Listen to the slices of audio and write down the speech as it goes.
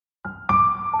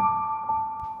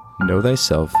Know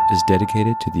Thyself is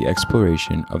dedicated to the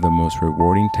exploration of the most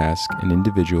rewarding task an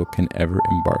individual can ever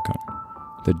embark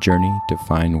on, the journey to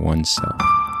find oneself.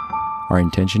 Our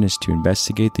intention is to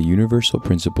investigate the universal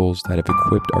principles that have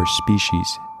equipped our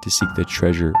species to seek the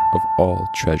treasure of all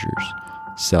treasures,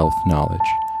 self-knowledge.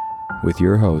 With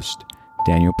your host,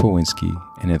 Daniel Powinski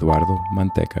and Eduardo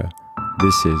Manteca,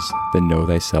 this is the Know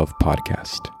Thyself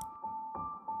podcast.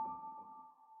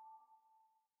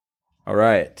 All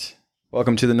right.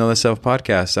 Welcome to the Know Thyself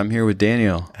podcast. I'm here with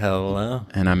Daniel. Hello.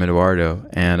 And I'm Eduardo.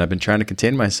 And I've been trying to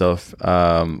contain myself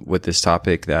with this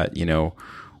topic that,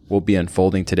 will be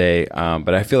unfolding today.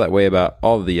 But I feel that way about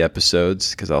all of the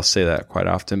episodes because I'll say that quite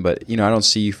often. But, I don't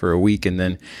see you for a week and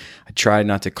then I try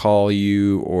not to call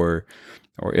you or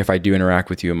if I do interact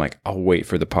with you, I'm like, I'll wait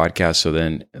for the podcast so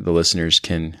then the listeners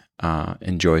can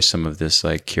enjoy some of this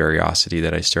like curiosity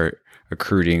that I start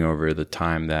accruing over the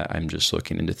time that I'm just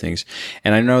looking into things.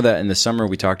 And I know that in the summer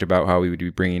we talked about how we would be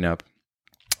bringing up,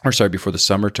 before the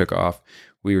summer took off,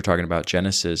 we were talking about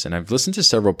Genesis. And I've listened to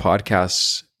several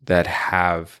podcasts that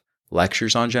have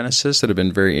lectures on Genesis that have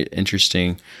been very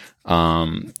interesting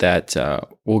that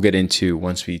we'll get into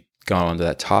once we go on to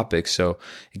that topic. So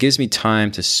it gives me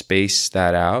time to space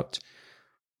that out.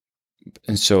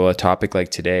 And so a topic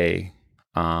like today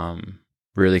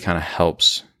really kind of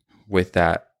helps with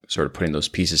that, sort of putting those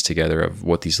pieces together of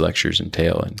what these lectures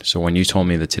entail. And so when you told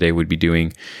me that today we'd be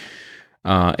doing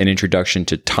an introduction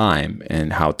to time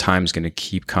and how time's going to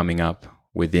keep coming up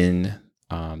within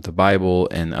the Bible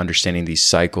and understanding these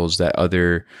cycles that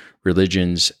other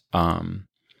religions and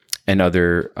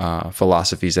other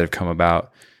philosophies that have come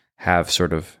about have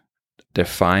sort of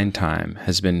defined time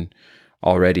has been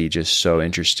already just so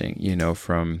interesting,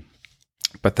 from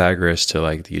Pythagoras to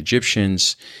like the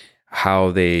Egyptians,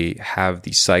 how they have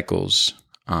these cycles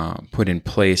put in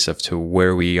place of to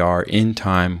where we are in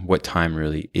time, what time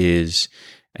really is,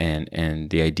 and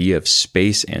the idea of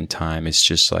space and time is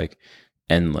just like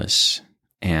endless.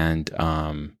 And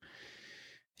I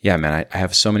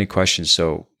have so many questions.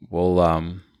 So we'll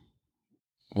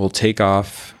take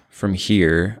off from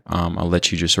here. I'll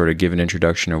let you just sort of give an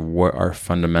introduction of what our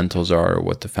fundamentals are, or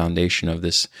what the foundation of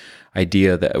this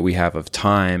idea that we have of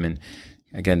time. And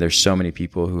again, there's so many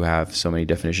people who have so many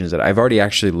definitions that I've already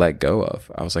actually let go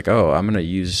of. I was like, I'm going to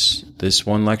use this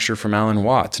one lecture from Alan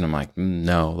Watts. And I'm like,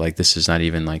 no, like this is not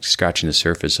even like scratching the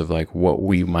surface of like what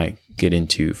we might get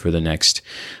into for the next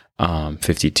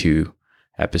 52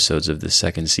 episodes of the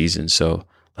second season. So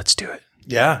let's do it.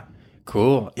 Yeah,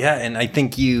 cool. Yeah, and I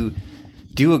think you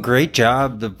do a great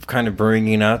job of kind of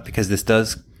bringing up, because this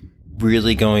does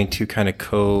really going to kind of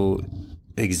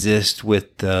coexist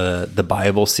with the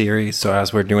Bible series. So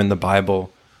as we're doing the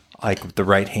Bible, like with the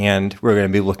right hand, we're going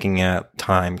to be looking at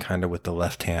time kind of with the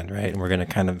left hand, right? And we're going to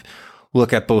kind of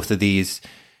look at both of these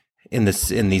in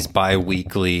these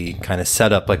bi-weekly kind of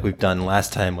setup like we've done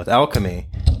last time with alchemy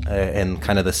and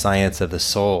kind of the science of the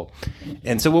soul.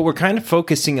 And so what we're kind of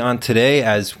focusing on today,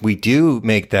 as we do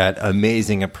make that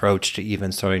amazing approach to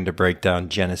even starting to break down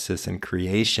Genesis and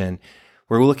creation,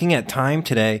 we're looking at time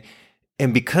today.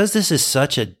 And because this is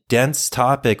such a dense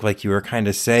topic, like you were kind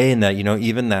of saying that,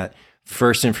 even that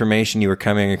first information you were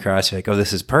coming across, you're like, oh,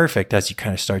 this is perfect. As you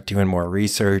kind of start doing more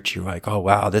research, you're like, oh,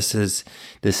 wow, this is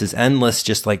endless,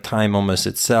 just like time almost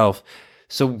itself.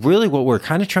 So really what we're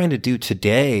kind of trying to do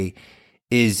today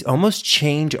is almost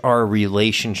change our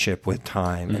relationship with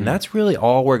time. Mm-hmm. And that's really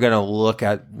all we're going to look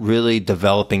at really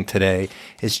developing today,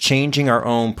 is changing our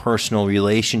own personal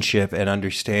relationship and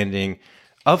understanding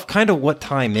of kind of what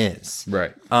time is.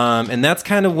 Right. And that's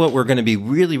kind of what we're going to be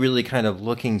really, really kind of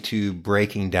looking to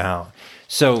breaking down.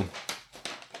 So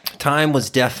time was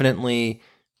definitely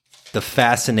the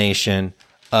fascination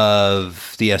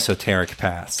of the esoteric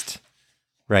past,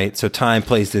 right? So time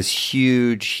plays this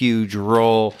huge, huge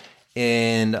role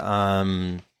in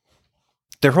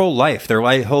their whole life,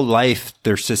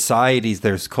 their societies,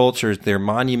 their cultures, their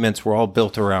monuments were all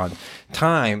built around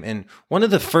time. And one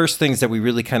of the first things that we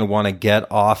really kind of want to get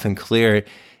off and clear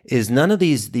is none of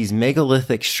these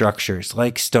megalithic structures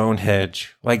like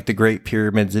Stonehenge, like the Great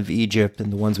Pyramids of Egypt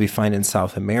and the ones we find in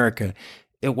South America,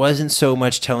 it wasn't so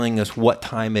much telling us what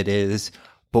time it is,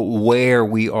 but where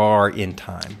we are in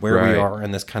time, where we are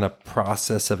in this kind of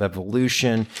process of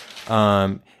evolution,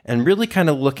 and really kind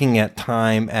of looking at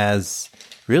time as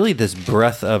really this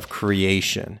breath of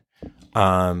creation,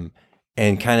 and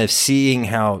kind of seeing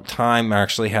how time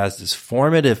actually has this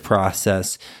formative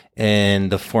process in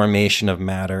the formation of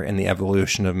matter and the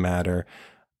evolution of matter,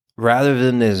 rather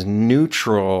than this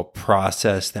neutral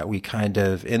process that we kind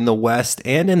of, in the West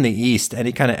and in the East,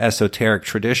 any kind of esoteric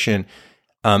tradition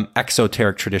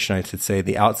exoteric tradition, I should say,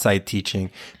 the outside teaching,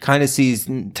 kind of sees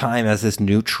time as this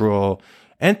neutral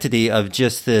entity of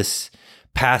just this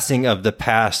passing of the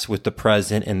past with the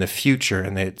present and the future.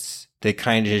 And they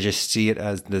kind of just see it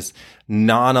as this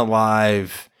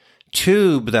non-alive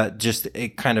tube that just,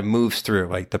 it kind of moves through.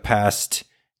 Like the past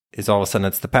is all of a sudden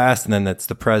it's the past, and then that's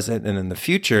the present, and then the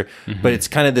future. Mm-hmm. But it's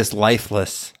kind of this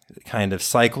lifeless kind of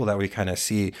cycle that we kind of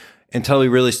see until we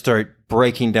really start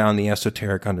breaking down the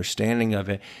esoteric understanding of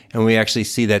it. And we actually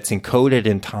see that's encoded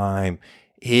in time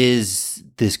is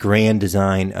this grand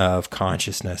design of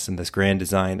consciousness, and this grand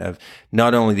design of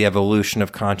not only the evolution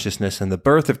of consciousness and the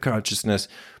birth of consciousness,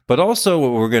 but also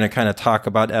what we're going to kind of talk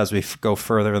about as we go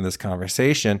further in this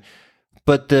conversation,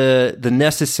 but the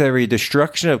necessary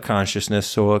destruction of consciousness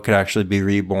so it could actually be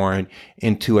reborn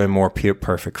into a more pure,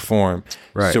 perfect form.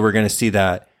 Right. So we're going to see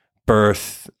that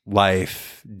birth,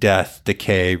 life, death,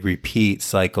 decay, repeat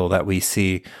cycle that we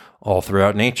see all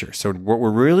throughout nature. So what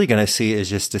we're really going to see is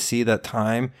just to see that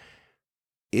time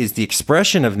is the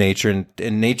expression of nature,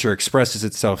 and nature expresses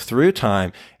itself through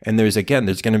time. And there's going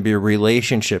to be a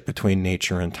relationship between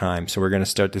nature and time. So we're going to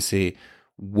start to see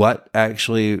what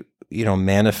actually,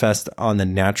 manifests on the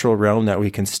natural realm that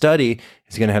we can study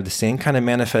is going to have the same kind of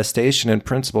manifestation and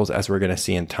principles as we're going to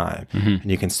see in time. Mm-hmm. And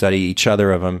you can study each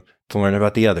other of them to learn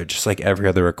about the other, just like every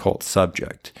other occult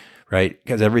subject, right?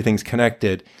 Because everything's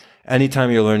connected.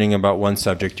 Anytime you're learning about one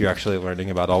subject, you're actually learning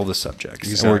about all the subjects.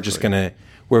 Exactly. And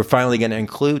we're finally going to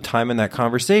include time in that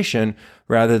conversation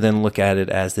rather than look at it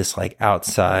as this like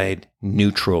outside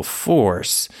neutral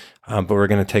force. But we're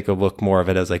going to take a look more of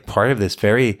it as like part of this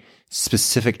very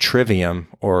specific trivium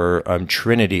or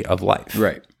trinity of life.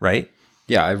 Right. Right.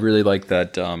 Yeah. I really like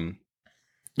that.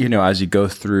 As you go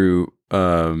through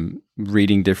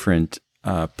reading different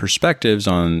perspectives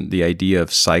on the idea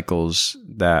of cycles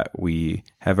that we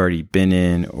have already been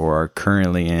in or are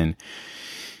currently in,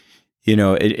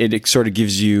 it sort of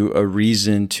gives you a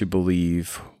reason to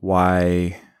believe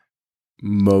why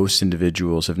most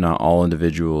individuals, if not all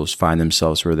individuals, find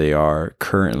themselves where they are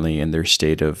currently in their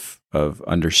state of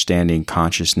understanding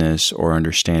consciousness or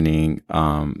understanding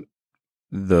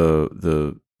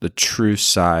the true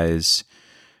size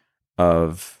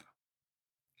of,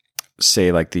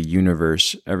 say, like the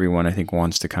universe. Everyone, I think,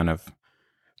 wants to kind of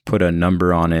put a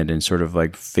number on it and sort of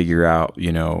like figure out,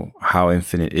 how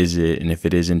infinite is it? And if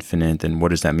it is infinite, then what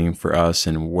does that mean for us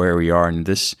and where we are? And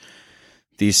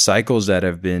these cycles that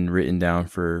have been written down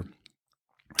for,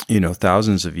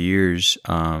 thousands of years,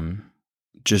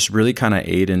 just really kind of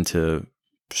aid into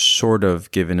sort of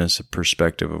giving us a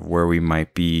perspective of where we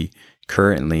might be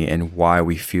currently and why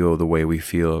we feel the way we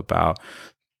feel about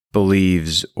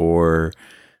beliefs or,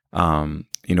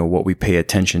 what we pay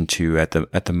attention to at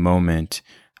the moment,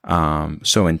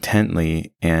 so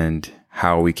intently, and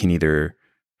how we can either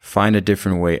find a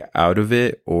different way out of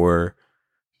it or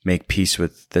make peace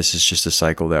with this is just a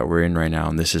cycle that we're in right now,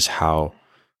 and this is how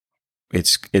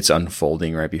it's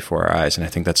unfolding right before our eyes. And I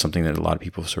think that's something that a lot of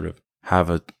people sort of have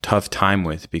a tough time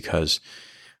with because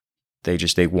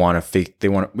they want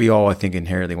to we all, I think,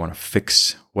 inherently want to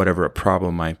fix whatever a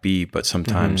problem might be, but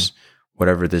sometimes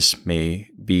whatever this may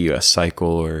be, a cycle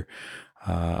or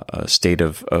a state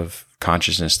of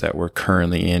consciousness that we're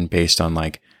currently in based on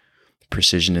like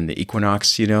precision in the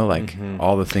equinox,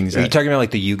 all the things. Are you talking about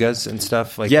like the yugas and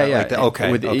stuff like that? Yeah.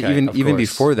 Like even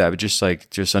before that, but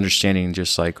just understanding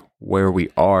just like where we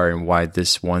are and why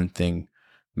this one thing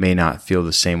may not feel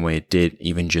the same way it did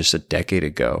even just a decade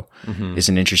ago is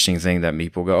an interesting thing that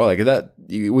people go, like that.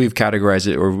 We've categorized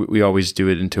it, or we always do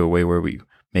it into a way where we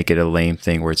make it a lame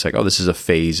thing where it's like, oh, this is a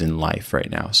phase in life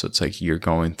right now. So it's like you're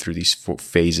going through these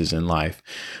phases in life.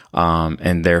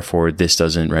 And therefore this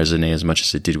doesn't resonate as much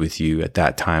as it did with you at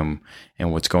that time.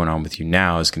 And what's going on with you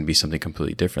now is going to be something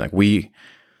completely different. Like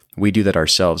we do that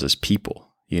ourselves as people,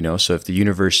 So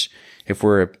if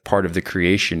we're a part of the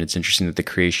creation, it's interesting that the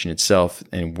creation itself,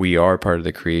 and we are part of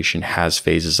the creation, has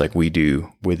phases like we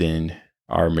do within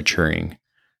our maturing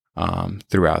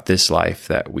throughout this life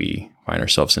that we find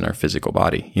ourselves in our physical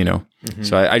body,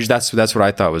 So I just, that's what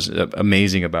I thought was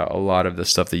amazing about a lot of the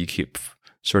stuff that you keep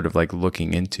sort of like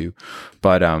looking into.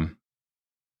 But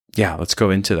let's go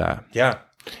into that. Yeah.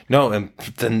 No, and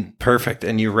then perfect.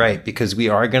 And you're right, because we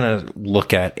are going to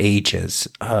look at ages,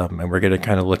 and we're going to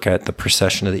kind of look at the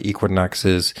precession of the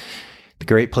equinoxes, the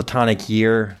great Platonic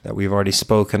year that we've already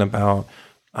spoken about.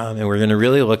 And we're going to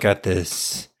really look at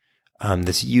this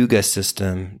yuga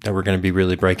system that we're going to be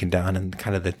really breaking down and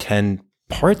kind of the 10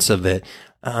 parts of it.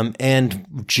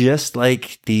 And just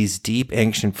like these deep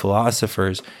ancient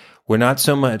philosophers, we're not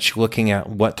so much looking at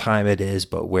what time it is,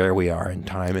 but where we are in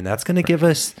time. And that's going to give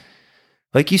us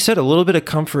like you said, a little bit of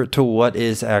comfort to what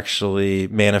is actually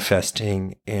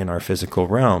manifesting in our physical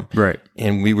realm. Right.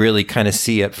 And we really kind of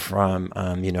see it from,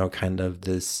 kind of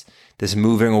this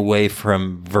moving away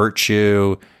from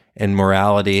virtue and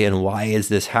morality, and why is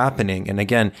this happening? And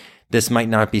again, this might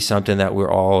not be something that we're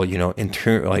all,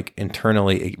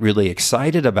 internally really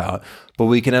excited about, but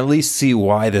we can at least see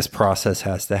why this process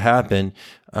has to happen.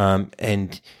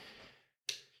 And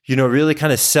really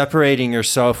kind of separating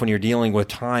yourself when you're dealing with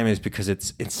time is because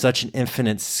it's such an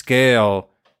infinite scale.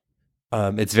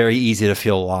 It's very easy to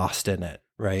feel lost in it,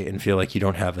 right? And feel like you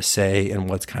don't have a say in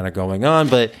what's kind of going on.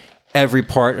 But every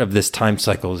part of this time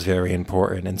cycle is very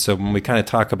important. And so when we kind of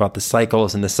talk about the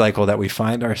cycles and the cycle that we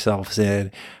find ourselves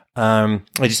in,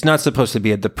 it's not supposed to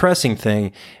be a depressing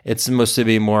thing. It's supposed to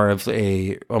be more of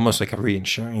almost like a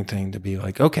reassuring thing, to be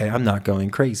like, okay, I'm not going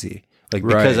crazy. Like,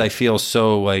 because I feel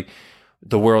so like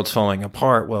the world's falling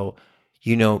apart. Well,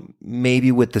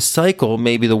 maybe with the cycle,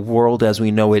 maybe the world as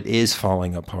we know it is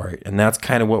falling apart. And that's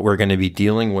kind of what we're going to be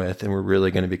dealing with. And we're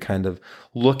really going to be kind of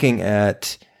looking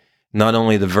at not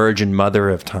only the Virgin Mother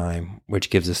of Time, which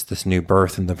gives us this new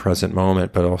birth in the present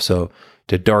moment, but also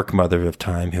the Dark Mother of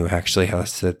Time, who actually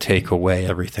has to take away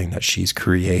everything that she's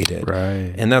created.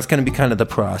 Right. And that's going to be kind of the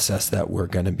process that we're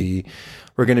going to be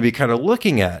kind of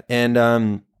looking at.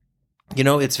 And,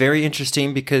 it's very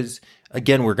interesting because,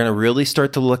 again, we're going to really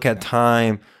start to look at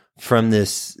time from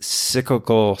this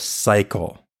cyclical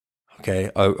cycle.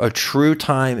 Okay. A true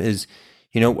time is,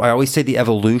 I always say the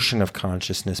evolution of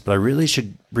consciousness, but I really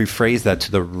should rephrase that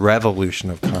to the revolution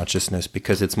of consciousness,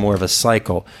 because it's more of a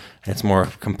cycle and it's more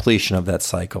of a completion of that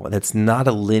cycle. And it's not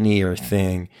a linear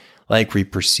thing like we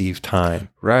perceive time.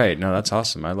 Right. No, that's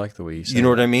awesome. I like the way you say it. You know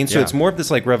what I mean? So Yeah. it's more of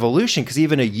this like revolution, because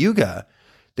even the yuga,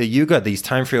 these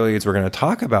time periods we're going to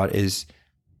talk about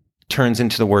turns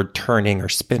into the word turning or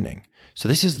spinning. So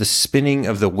this is the spinning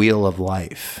of the wheel of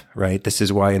life, right? This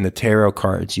is why in the tarot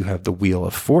cards you have the wheel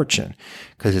of fortune,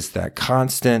 because it's that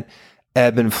constant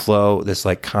ebb and flow, this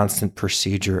like constant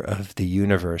procedure of the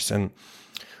universe. And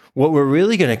what we're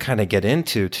really going to kind of get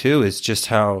into too is just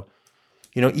how,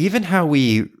 even how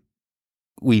we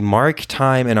mark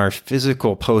time in our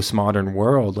physical postmodern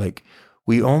world, like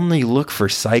we only look for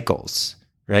cycles,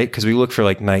 right? Because we look for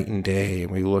like night and day,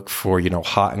 and we look for,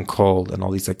 hot and cold and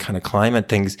all these like kind of climate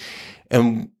things.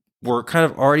 And we're kind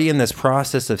of already in this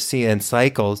process of seeing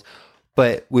cycles,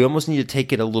 but we almost need to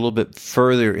take it a little bit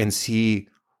further and see,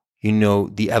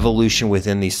 the evolution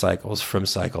within these cycles from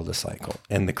cycle to cycle,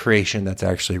 and the creation that's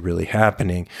actually really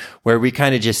happening, where we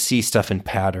kind of just see stuff in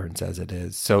patterns as it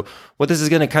is. So what this is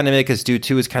going to kind of make us do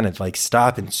too is kind of like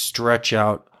stop and stretch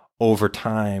out over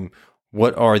time.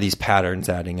 What are these patterns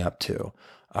adding up to?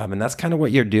 And that's kind of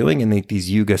what you're doing in these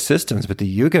yuga systems. But the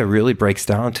yuga really breaks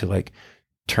down to like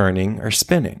turning or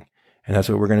spinning. And that's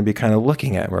what we're going to be kind of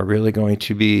looking at. We're really going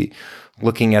to be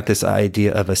looking at this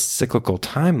idea of a cyclical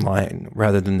timeline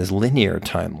rather than this linear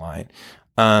timeline.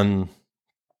 And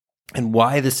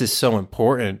why this is so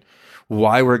important,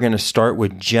 why we're going to start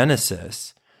with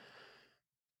Genesis.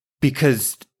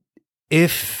 Because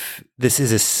if this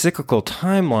is a cyclical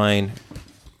timeline,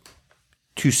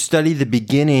 to study the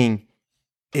beginning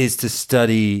is to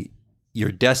study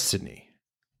your destiny.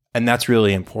 And that's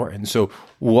really important. So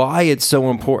why it's so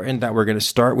important that we're going to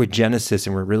start with Genesis,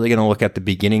 and we're really going to look at the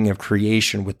beginning of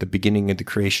creation with the beginning of the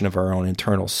creation of our own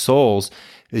internal souls,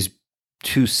 is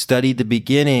to study the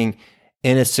beginning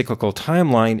in a cyclical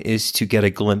timeline is to get a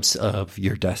glimpse of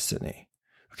your destiny.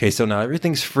 Okay, so now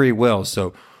everything's free will.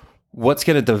 So what's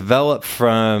going to develop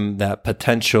from that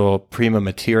potential prima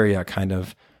materia kind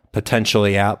of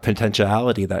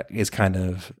potentiality that is kind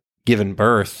of given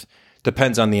birth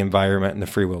depends on the environment and the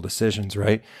free will decisions,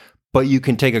 right? But you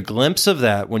can take a glimpse of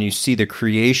that when you see the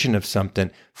creation of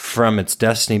something from its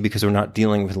destiny, because we're not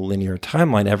dealing with a linear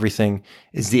timeline. Everything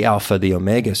is the alpha, the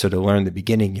omega. So to learn the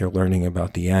beginning, you're learning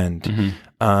about the end.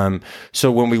 Mm-hmm.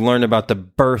 So when we learn about the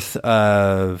birth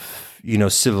of,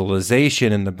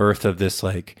 civilization and the birth of this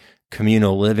like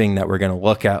communal living that we're going to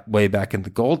look at way back in the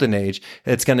golden age,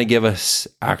 it's going to give us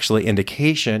actually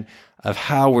indication of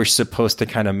how we're supposed to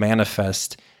kind of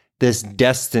manifest this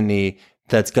destiny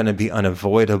that's going to be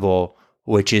unavoidable,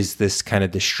 which is this kind of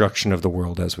destruction of the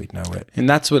world as we know it. And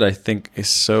that's what I think is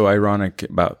so ironic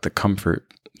about the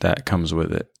comfort that comes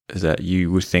with it, is that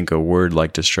you would think a word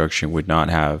like destruction would not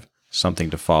have something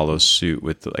to follow suit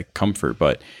with like comfort,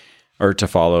 or to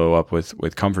follow up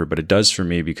with comfort. But it does for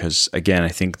me, because again, I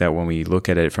think that when we look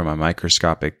at it from a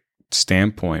microscopic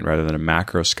standpoint rather than a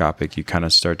macroscopic, you kind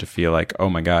of start to feel like, oh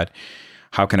my God,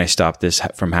 how can I stop this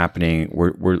from happening?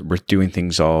 We're doing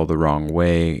things all the wrong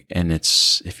way. And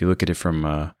it's, if you look at it from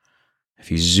a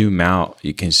if you zoom out,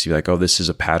 you can see like, oh, this is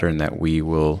a pattern that we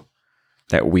will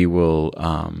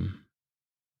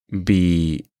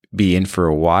be in for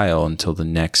a while until the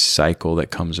next cycle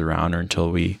that comes around, or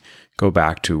until we go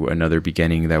back to another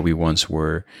beginning that we once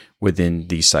were within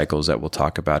these cycles that we'll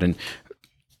talk about. And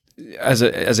as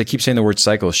I keep saying the word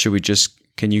cycle,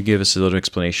 can you give us a little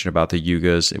explanation about the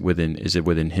yugas is it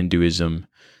within Hinduism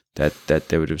that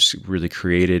they would have really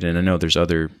created? And I know there's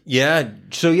other.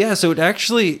 So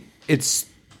it's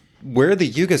where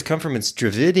the yugas come from. It's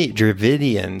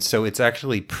Dravidian. So it's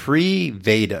actually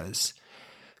pre-Vedas.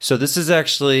 So this is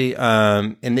actually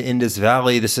in the Indus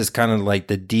Valley. This is kind of like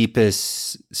the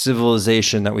deepest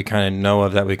civilization that we kind of know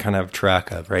of, that we kind of have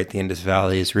track of, right? The Indus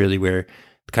Valley is really where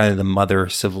kind of the mother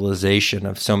civilization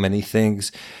of so many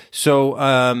things. So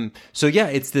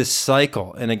it's this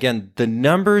cycle. And again, the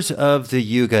numbers of the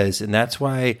yugas, and that's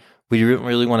why we don't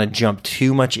really want to jump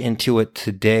too much into it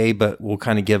today, but we'll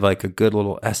kind of give like a good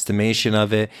little estimation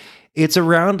of it. It's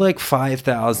around like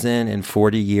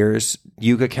 5,040 years.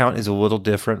 Yuga count is a little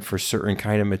different for certain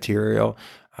kind of material.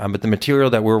 But the material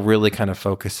that we're really kind of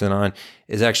focusing on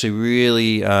is actually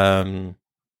really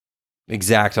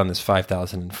exact on this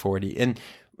 5,040. And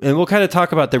we'll kind of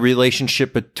talk about the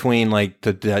relationship between like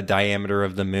the diameter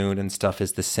of the moon and stuff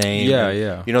is the same.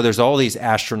 Yeah. You know, there's all these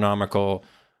astronomical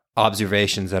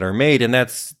observations that are made, and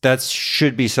that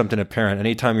should be something apparent.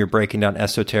 Anytime you're breaking down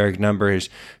esoteric numbers,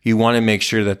 you want to make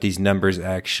sure that these numbers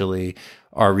actually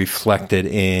are reflected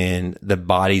in the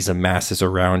bodies of masses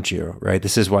around you, right?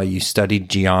 This is why you studied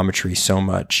geometry so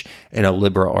much in a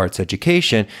liberal arts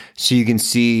education, so you can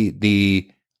see the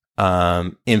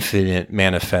infinite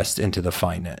manifest into the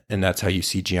finite. And that's how you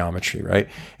see geometry, right?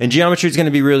 And geometry is going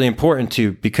to be really important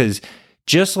too, because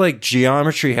just like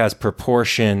geometry has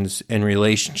proportions and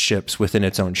relationships within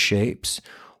its own shapes,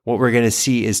 what we're going to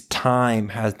see is time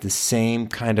has the same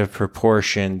kind of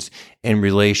proportions and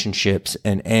relationships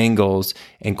and angles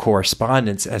and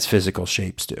correspondence as physical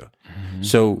shapes do. Mm-hmm.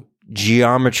 So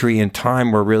geometry and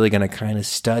time, we're really going to kind of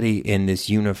study in this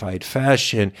unified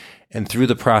fashion. And through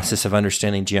the process of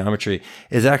understanding geometry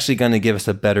is actually going to give us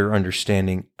a better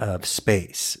understanding of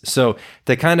space. So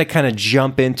to kind of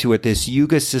jump into it, this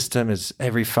yuga system is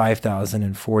every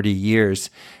 5,040 years.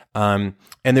 And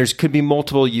there's could be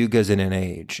multiple yugas in an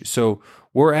age. So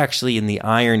we're actually in the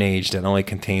Iron Age that only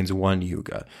contains one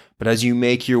yuga. But as you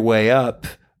make your way up,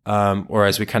 or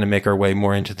as we kind of make our way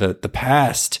more into the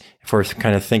past, if we're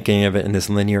kind of thinking of it in this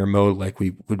linear mode, like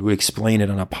we would explain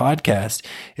it on a podcast,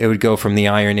 it would go from the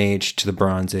Iron Age to the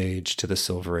Bronze Age to the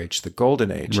Silver Age to the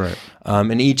Golden Age. Right.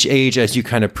 And each age, as you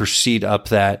kind of proceed up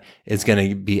that, is going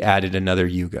to be added another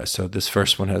yuga. So this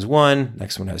first one has 1,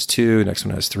 next one has 2, next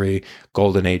one has 3,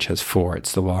 Golden Age has 4.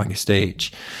 It's the longest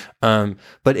age.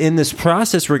 But in this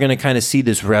process, we're going to kind of see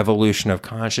this revolution of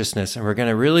consciousness, and we're going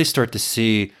to really start to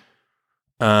see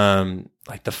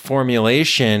like the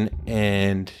formulation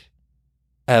and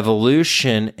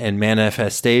evolution and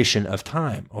manifestation of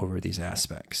time over these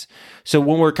aspects. So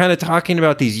when we're kind of talking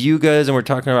about these yugas and we're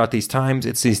talking about these times,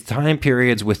 it's these time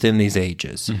periods within these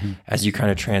ages as you kind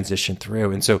of transition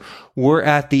through. And so we're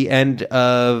at the end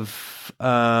of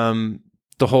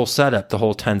the whole setup, the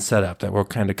whole 10 setup that we'll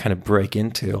kind of break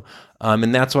into.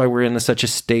 And that's why we're in such a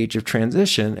stage of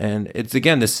transition. And it's,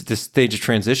 again, this stage of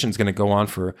transition is going to go on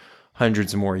for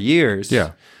hundreds of more years.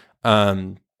 Yeah.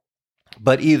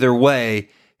 But either way,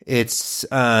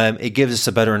 it gives us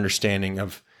a better understanding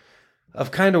of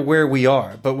kind of where we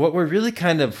are. But what we're really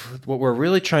trying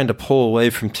to pull away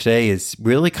from today is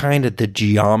really kind of the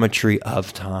geometry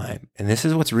of time. And this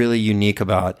is what's really unique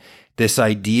about this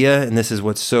idea. And this is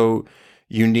what's so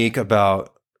unique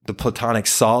about the Platonic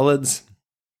solids.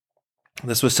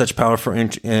 This was such powerful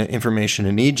information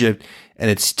in Egypt,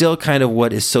 and it's still kind of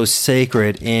what is so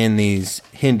sacred in these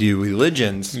Hindu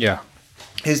religions. Yeah,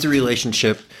 is the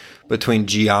relationship between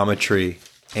geometry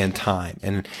and time,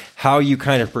 and how you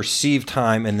kind of perceive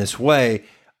time in this way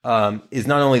is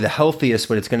not only the healthiest,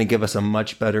 but it's going to give us a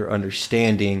much better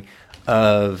understanding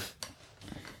of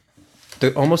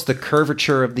almost the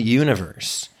curvature of the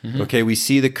universe. Mm-hmm. Okay, we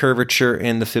see the curvature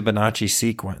in the Fibonacci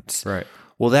sequence. Right.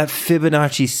 Well, that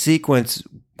Fibonacci sequence,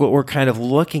 what we're kind of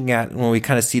looking at when we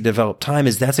kind of see developed time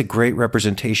is that's a great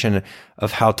representation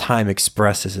of how time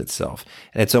expresses itself.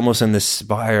 And it's almost in this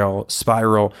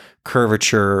spiral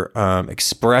curvature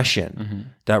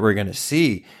expression that we're going to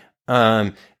see.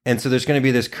 And so there's going to be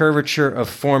this curvature of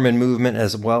form and movement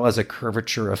as well as a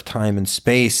curvature of time and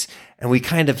space. And we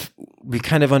kind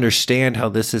of understand how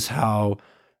this is how,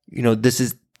 this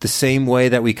is the same way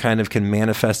that we kind of can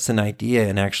manifest an idea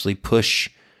and actually push,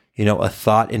 a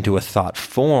thought into a thought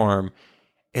form.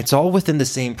 it's all within the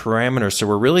same parameters. So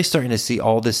we're really starting to see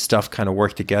all this stuff kind of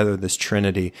work together, this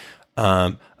trinity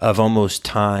of almost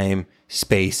time,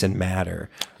 space, and matter.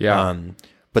 Yeah.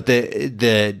 But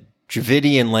the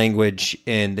Dravidian language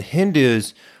and the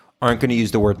Hindus aren't going to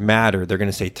use the word matter. They're going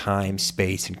to say time,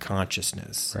 space, and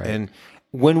consciousness. Right. And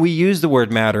when we use the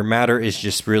word matter, matter is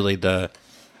just really the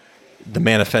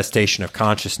manifestation of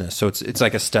consciousness. So it's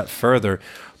like a step further.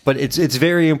 But it's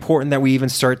very important that we even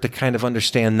start to kind of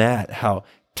understand that, how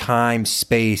time,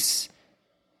 space,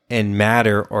 and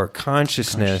matter or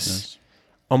consciousness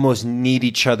almost need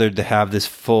each other to have this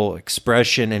full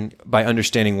expression. And by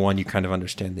understanding one, you kind of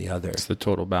understand the other. It's the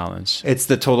total balance. It's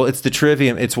the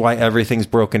trivium. It's why everything's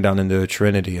broken down into a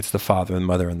trinity. It's the Father and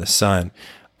Mother and the Son.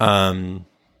 Brahma,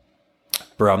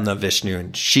 Vishnu,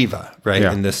 and Shiva, right?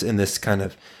 Yeah. In this kind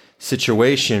of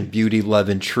situation, beauty, love,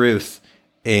 and truth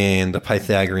in the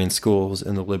Pythagorean schools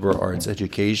and the liberal arts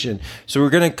education. So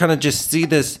we're going to kind of just see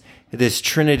this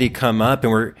trinity come up,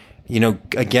 and we're,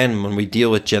 again, when we deal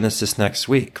with Genesis next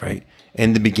week, right?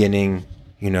 In the beginning,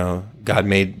 God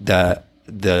made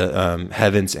the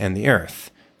heavens and the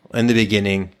earth. In the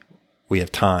beginning, we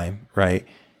have time, right?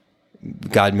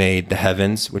 God made the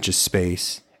heavens, which is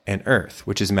space, and earth,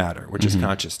 which is matter, which is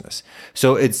consciousness.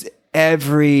 So it's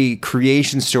every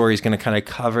creation story is going to kind of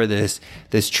cover this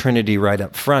trinity right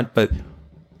up front. But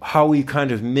how we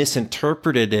kind of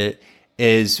misinterpreted it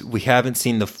is we haven't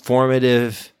seen the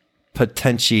formative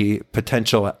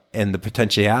potential and the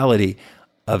potentiality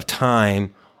of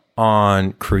time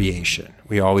on creation.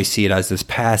 We always see it as this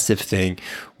passive thing,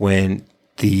 when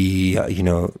the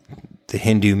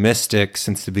Hindu mystics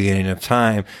since the beginning of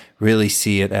time really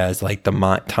see it as like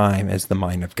time as the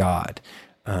mind of God.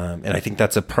 And I think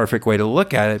that's a perfect way to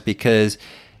look at it, because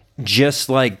just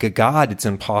like a God, it's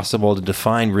impossible to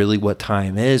define really what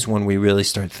time is when we really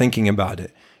start thinking about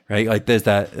it, right? Like there's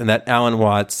that Alan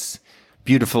Watts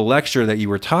beautiful lecture that you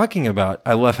were talking about.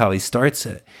 I love how he starts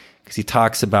it, because he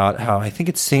talks about how, I think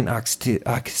it's St.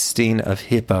 Augustine of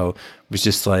Hippo was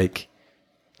just like,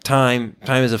 time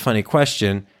is a funny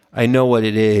question. I know what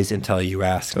it is until you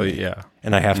ask me. Yeah.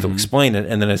 And I have to explain it.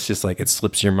 And then it's just like, it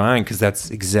slips your mind, because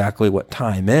that's exactly what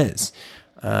time is.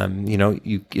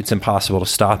 It's impossible to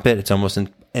stop it. It's almost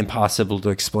impossible to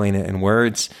explain it in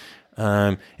words.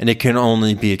 And it can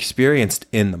only be experienced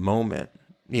in the moment,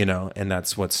 and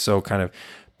that's what's so kind of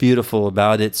beautiful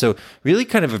about it. So really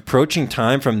kind of approaching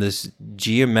time from this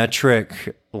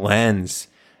geometric lens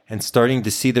and starting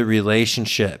to see the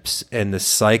relationships and the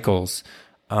cycles,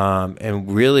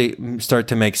 and really start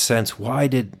to make sense. Why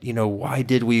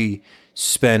did we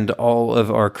spend all of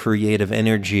our creative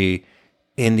energy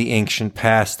in the ancient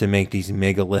past to make these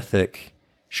megalithic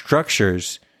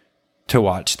structures to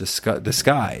watch the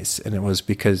skies? And it was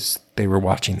because they were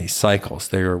watching these cycles.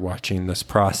 They were watching this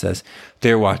process.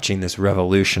 They're watching this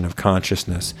revolution of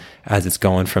consciousness as it's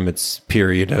going from its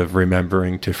period of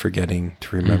remembering to forgetting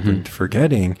to remembering to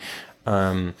forgetting.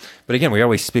 But again, we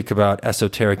always speak about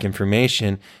esoteric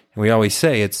information, and we always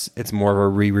say it's more of a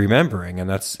remembering, and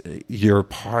that's, you're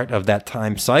part of that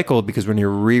time cycle, because when you're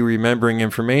remembering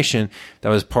information that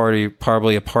was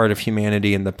probably a part of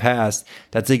humanity in the past,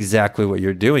 that's exactly what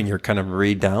you're doing. You're kind of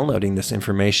re-downloading this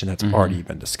information that's already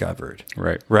been discovered.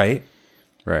 Right.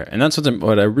 And that's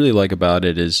what I really like about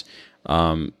it is,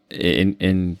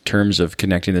 in terms of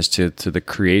connecting this to the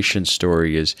creation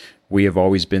story, is we have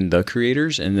always been the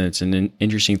creators. And it's an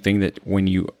interesting thing that when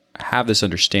you have this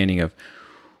understanding of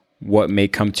what may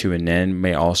come to an end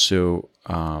may also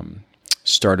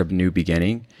start a new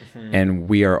beginning. And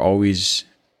we are always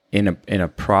in a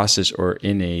process, or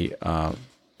in a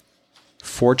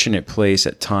fortunate place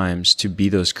at times to be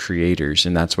those creators.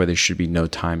 And that's why there should be no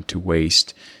time to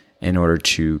waste in order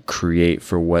to create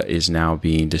for what is now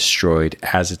being destroyed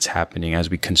as it's happening, as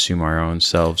we consume our own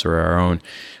selves, or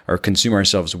consume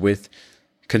ourselves with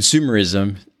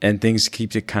consumerism, and things keep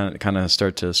to kind of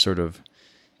start to sort of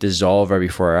dissolve right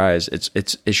before our eyes.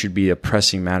 It should be a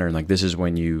pressing matter. And like, this is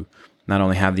when you not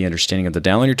only have the understanding of the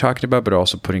download you're talking about, but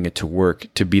also putting it to work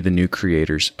to be the new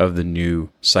creators of the new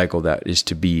cycle that is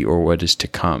to be, or what is to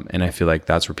come. And I feel like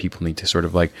that's where people need to sort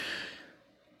of like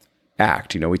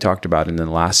act. We talked about in the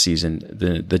last season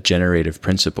the generative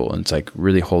principle, and it's like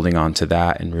really holding on to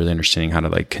that and really understanding how to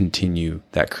like continue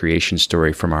that creation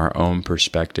story from our own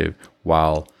perspective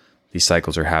while these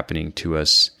cycles are happening to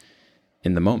us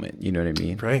in the moment. You know what I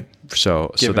mean? Right.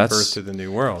 So Giving that's birth to the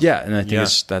new world. Yeah, and I think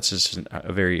that's just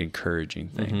a very encouraging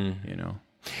thing.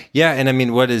 Yeah, and I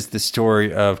mean, what is the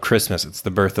story of Christmas? It's the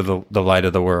birth of the light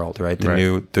of the world, right?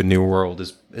 The new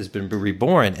world has been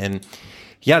reborn. And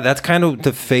yeah, that's kind of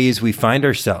the phase we find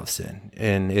ourselves in.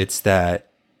 And it's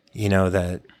that,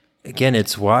 that again,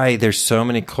 it's why there's so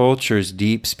many cultures,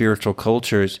 deep spiritual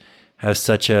cultures, have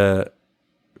such a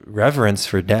reverence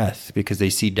for death, because they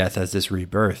see death as this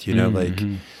rebirth, like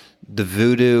the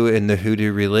voodoo and the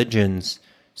hoodoo religions,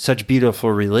 such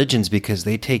beautiful religions, because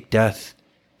they take death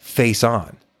face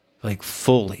on, like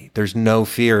fully. There's no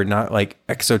fear, not like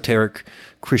exoteric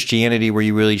Christianity where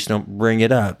you really just don't bring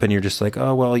it up and you're just like,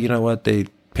 oh, well, you know what? They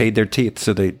paid their teeth,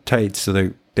 so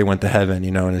they went to heaven,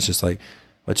 and it's just like,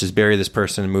 let's just bury this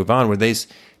person and move on. Where these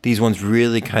ones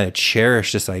really kind of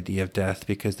cherish this idea of death,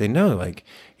 because they know, like,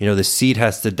 the seed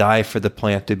has to die for the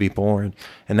plant to be born.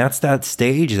 And that's that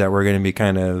stage that we're going to be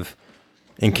kind of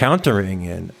encountering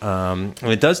in. And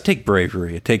it does take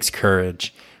bravery. It takes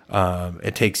courage.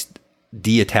 It takes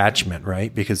detachment,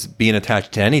 right? Because being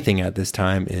attached to anything at this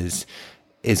time is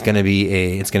going to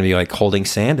be like holding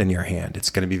sand in your hand.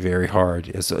 It's going to be very hard.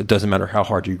 It doesn't matter how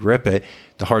hard you grip it.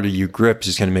 The harder you grip is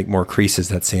just going to make more creases.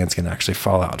 That sand's going to actually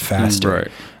fall out faster.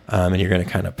 Right. And you're going to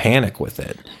kind of panic with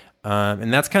it.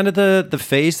 And that's kind of the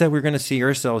phase that we're going to see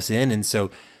ourselves in. And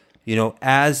so,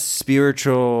 as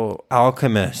spiritual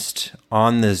alchemists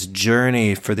on this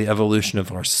journey for the evolution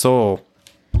of our soul,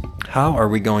 how are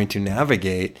we going to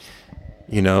navigate,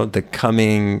 the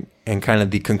coming and kind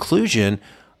of the conclusion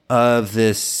of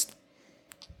this,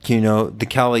 the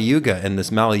Kali Yuga and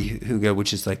this Mali Yuga,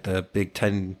 which is like the big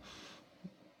 10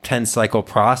 cycle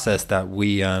process that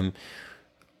we are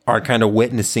kind of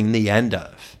witnessing the end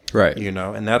of. Right.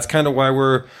 And that's kind of why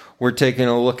we're taking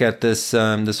a look at this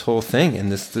this whole thing, and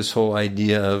this whole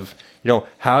idea of,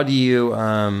 how do you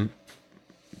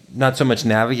not so much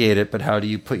navigate it, but how do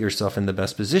you put yourself in the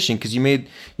best position? Because you made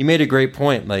a great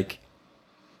point, like,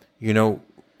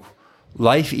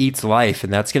 life eats life,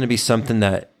 and that's going to be something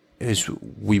that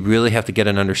we really have to get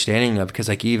an understanding of, because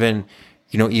like even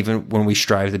when we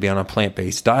strive to be on a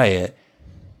plant-based diet,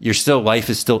 life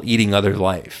is still eating other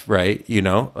life, right?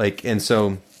 And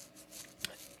so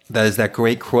that is that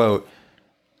great quote,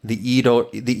 the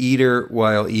eater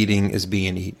while eating is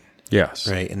being eaten. Yes.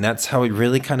 Right. And that's how we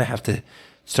really kind of have to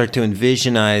start to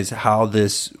envisionize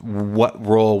what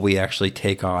role we actually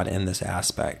take on in this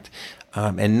aspect.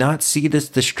 And not see this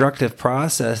destructive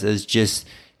process as just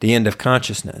the end of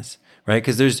consciousness, right?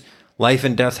 Because there's life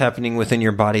and death happening within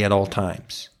your body at all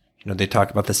times. They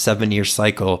talk about the 7-year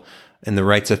cycle and the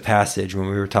rites of passage when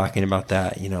we were talking about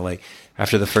that. Like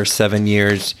after the first 7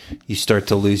 years, you start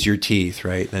to lose your teeth,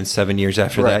 right? Then 7 years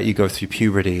after that, you go through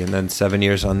puberty. And then 7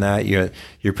 years on that,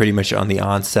 you're pretty much on the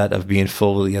onset of being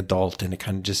fully adult. And it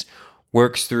kind of just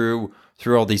works through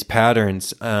all these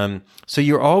patterns. So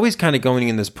you're always kind of going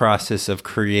in this process of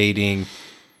partaking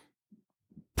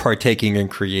in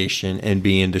creation and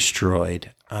being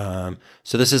destroyed.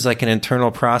 So this is like an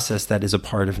internal process that is a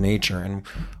part of nature. And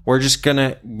we're just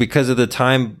because of the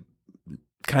time,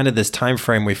 kind of this time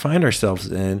frame we find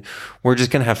ourselves in, we're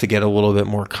just going to have to get a little bit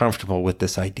more comfortable with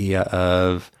this idea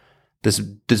of this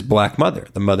Black Mother,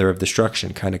 the mother of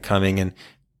destruction, kind of coming and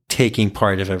taking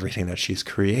part of everything that she's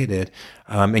created,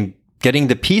 and getting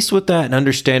to peace with that and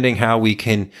understanding how we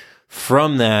can,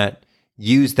 from that,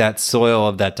 use that soil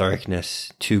of that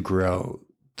darkness to grow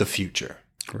the future.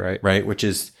 Right. Which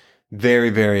is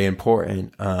very, very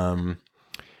important. And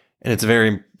it's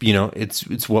very,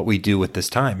 it's what we do with this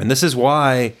time. And this is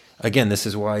why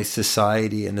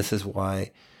society, and this is why,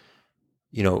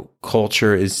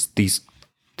 culture is these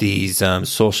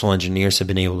social engineers have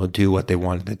been able to do what they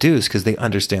wanted to do, is because they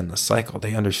understand the cycle.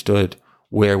 They understood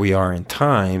where we are in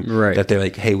time, right? That they're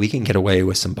like, hey, we can get away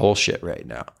with some bullshit right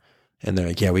now. And they're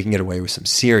like, yeah, we can get away with some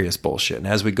serious bullshit. And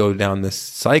as we go down this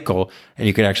cycle, and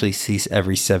you can actually see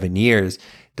every 7 years,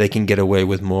 they can get away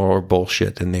with more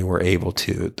bullshit than they were able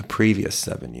to the previous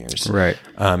 7 years. Right.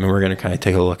 And we're going to kind of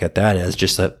take a look at that as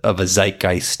just of a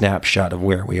zeitgeist snapshot of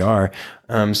where we are.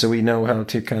 So we know how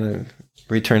to kind of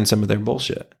return some of their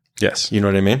bullshit. Yes. You know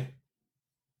what I mean?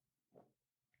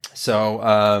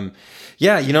 So,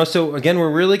 so again,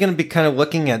 we're really going to be kind of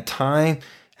looking at time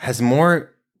as more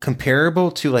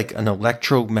comparable to like an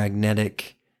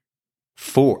electromagnetic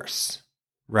force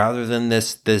rather than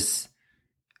this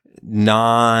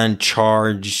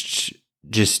non-charged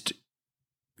just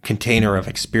container of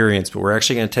experience. But we're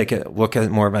actually going to take a look at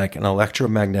it more like an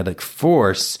electromagnetic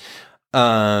force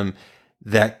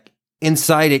that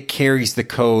inside it carries the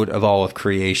code of all of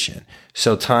creation.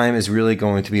 So time is really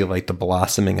going to be like the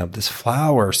blossoming of this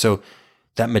flower. So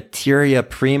that materia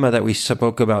prima that we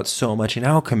spoke about so much in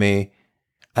alchemy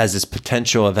as this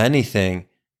potential of anything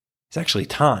is actually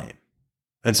time.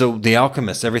 And so the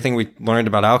alchemists, everything we learned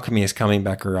about alchemy is coming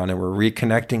back around, and we're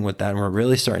reconnecting with that. And we're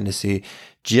really starting to see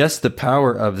just the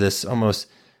power of this almost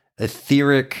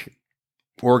etheric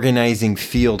organizing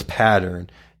field pattern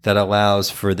that allows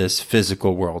for this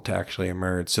physical world to actually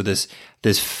emerge. So this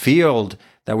field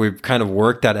that we've kind of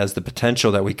worked at as the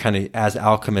potential that we kind of, as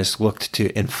alchemists, looked to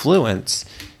influence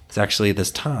is actually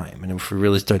this time. And if we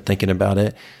really start thinking about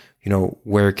it,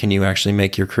 where can you actually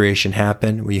make your creation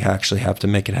happen? We actually have to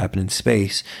make it happen in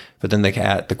space. But then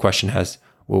the question has,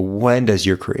 well, when does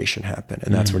your creation happen?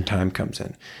 And that's when time comes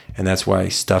in. And that's why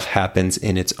stuff happens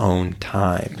in its own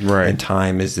time. Right. And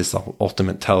time is this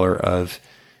ultimate teller of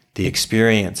the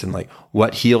experience. And like,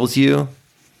 what heals you?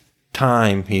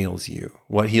 Time heals you.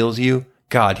 What heals you?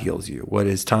 God heals you. What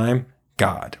is time?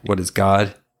 God. What is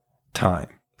God? Time.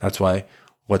 That's why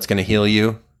what's going to heal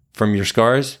you from your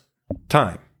scars?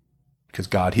 Time. Because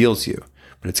God heals you.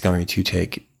 But it's going to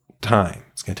take time.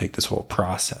 It's going to take this whole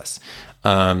process.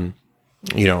 What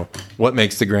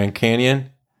makes the Grand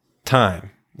Canyon?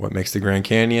 Time. What makes the Grand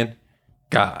Canyon?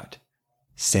 God.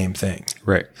 Same thing.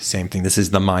 Right. Same thing. This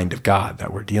is the mind of God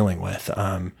that we're dealing with.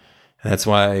 And that's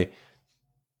why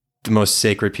the most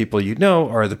sacred people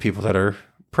are the people that are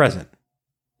present,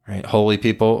 right? Holy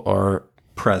people are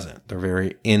present. They're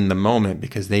very in the moment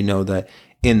because they know that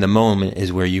in the moment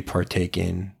is where you partake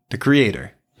in the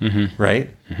Creator, right?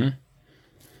 Mm-hmm.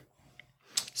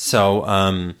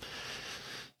 So,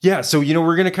 so,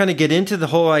 we're going to kind of get into the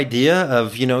whole idea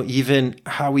of, even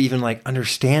how we even like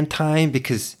understand time,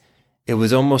 because it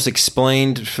was almost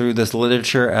explained through this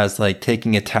literature as like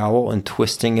taking a towel and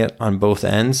twisting it on both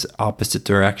ends, opposite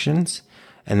directions.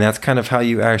 And that's kind of how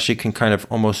you actually can kind of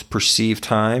almost perceive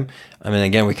time. I mean,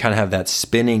 again, we kind of have that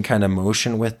spinning kind of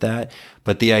motion with that.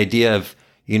 But the idea of,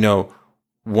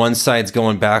 one side's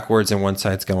going backwards and one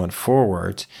side's going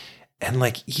forwards. And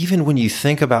like, even when you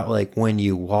think about like when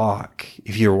you walk,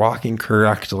 if you're walking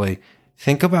correctly,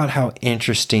 think about how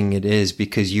interesting it is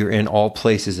because you're in all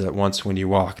places at once when you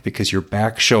walk, because your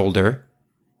back shoulder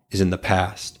is in the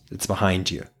past. It's behind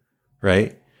you,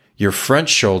 right? Your front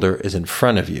shoulder is in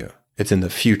front of you. It's in the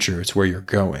future. It's where you're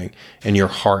going. And your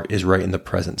heart is right in the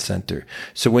present center.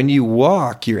 So when you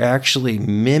walk, you're actually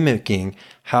mimicking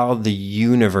how the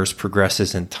universe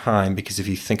progresses in time. Because if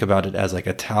you think about it as like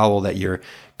a towel that you're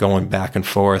going back and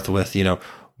forth with,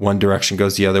 one direction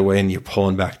goes the other way and you're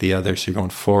pulling back the other. So you're going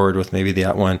forward with maybe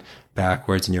that one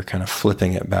backwards and you're kind of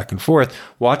flipping it back and forth.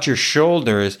 Watch your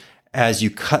shoulders as you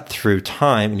cut through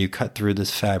time and you cut through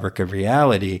this fabric of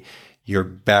reality. Your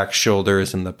back shoulder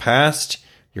is in the past,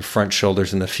 your front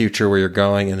shoulder's in the future where you're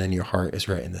going, and then your heart is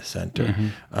right in the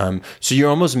center. So you're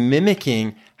almost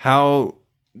mimicking how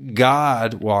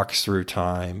God walks through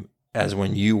time as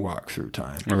when you walk through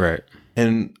time. Right.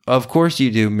 And of course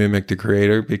you do mimic the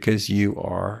Creator because you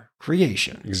are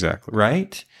creation. Exactly.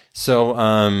 Right?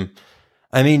 So,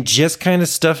 just kind of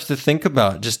stuff to think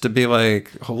about, just to be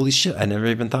like, holy shit, I never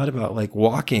even thought about like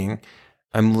walking.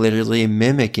 I'm literally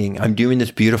mimicking, I'm doing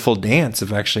this beautiful dance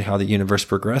of actually how the universe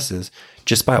progresses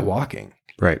just by walking.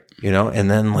 Right. And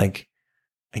then like,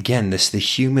 again, the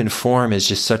human form is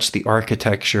just such the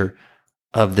architecture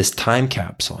of this time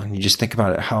capsule. And you just think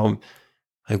about it, how,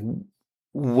 like,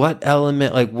 what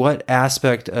element, like what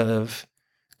aspect of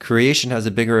creation has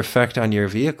a bigger effect on your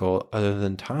vehicle other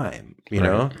than time,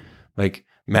 know? Like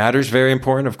matter's very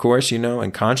important, of course,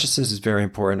 and consciousness is very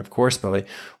important, of course, but like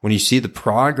when you see the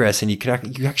progress and you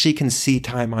actually can see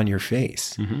time on your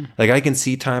face. Like I can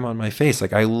see time on my face.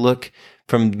 Like I look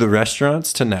from the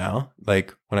restaurants to now,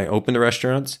 like when I opened the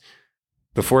restaurants,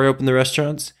 before I opened the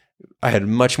restaurants, I had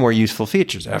much more useful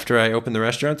features. After I opened the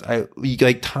restaurants,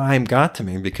 time got to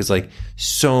me because like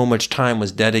so much time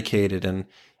was dedicated, and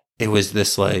it was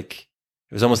this like,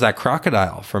 it was almost that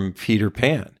crocodile from Peter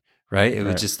Pan, right? It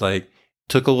was just like,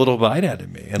 took a little bite out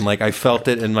of me, and like I felt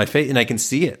it in my face and I can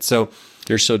see it. So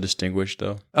you're so distinguished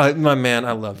though. My man,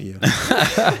 I love you.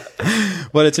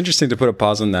 Well, it's interesting to put a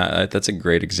pause on that. That's a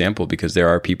great example because there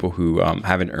are people who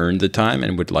haven't earned the time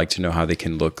and would like to know how they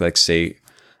can look like, say,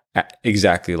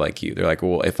 exactly like you. They're like,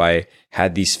 well, if I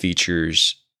had these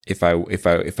features, if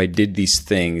I did these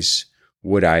things,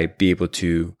 would I be able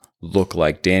to look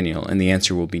like Daniel? And the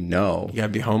answer will be no. You gotta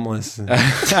be homeless.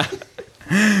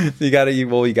 You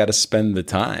gotta spend the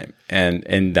time,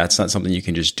 and that's not something you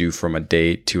can just do from a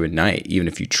day to a night. Even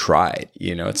if you tried,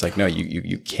 it's like no,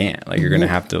 you can't. Like you're gonna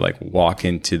have to like walk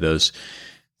into those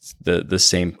the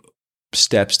same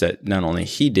steps that not only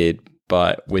he did,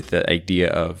 but with the idea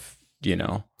of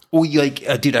Well,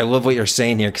 dude, I love what you're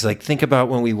saying here because like think about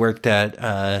when we worked at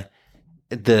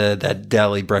that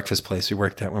deli breakfast place we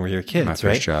worked at when we were kids. My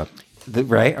first job,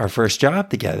 our first job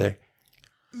together,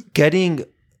 getting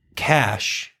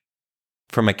cash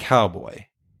from a cowboy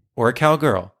or a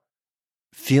cowgirl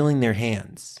feeling their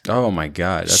hands. Oh my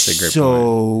God, that's a great point.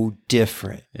 So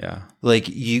different. Yeah. Like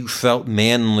you felt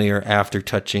manlier after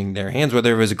touching their hands,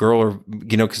 whether it was a girl or,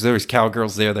 because there was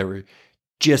cowgirls there that were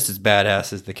just as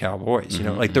badass as the cowboys,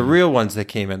 like the real ones that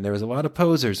came in. There was a lot of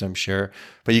posers, I'm sure,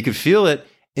 but you could feel it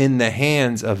in the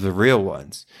hands of the real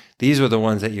ones. These were the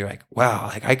ones that you're like, wow,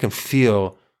 like I can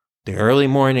feel the early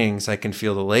mornings. I can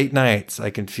feel the late nights.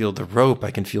 I can feel the rope.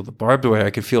 I can feel the barbed wire.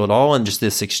 I can feel it all in just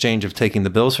this exchange of taking the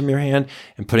bills from your hand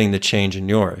and putting the change in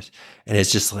yours. And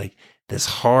it's just like this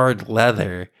hard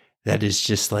leather that is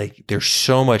just like, there's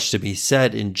so much to be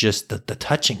said in just the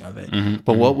touching of it.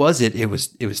 But what was it? It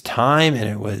was time, and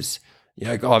it was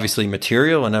obviously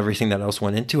material and everything that else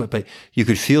went into it. But you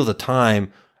could feel the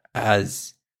time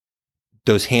as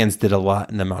those hands did a lot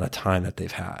in the amount of time that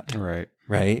they've had.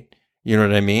 Right. You know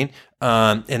what I mean?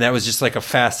 And that was just like a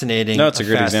fascinating, no, it's a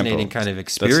great example. Kind of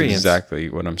experience. That's exactly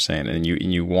what I'm saying. And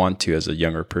you want to, as a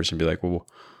younger person, be like, well,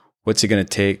 what's it going to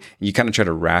take? And you kind of try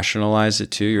to rationalize it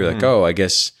too. You're like, oh, I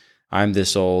guess I'm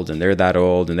this old and they're that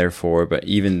old, and therefore, but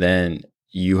even then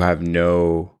you have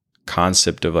no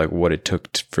concept of like what it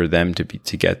took for them to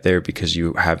get there, because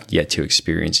you have yet to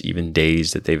experience even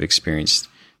days that they've experienced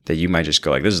that you might just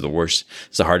go like, this is the worst,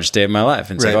 it's the hardest day of my life.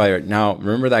 And it's like, oh, now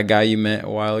remember that guy you met a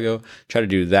while ago? Try to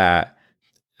do that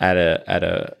at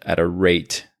a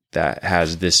rate that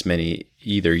has this many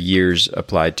either years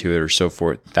applied to it or so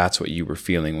forth. That's what you were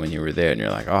feeling when you were there. And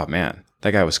you're like, oh man,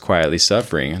 that guy was quietly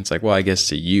suffering. And it's like, well, I guess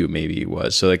to you, maybe he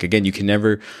was. So like, again, you can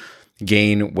never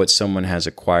gain what someone has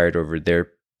acquired over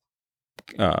their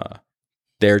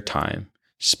time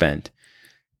spent,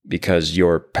 because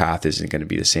your path isn't going to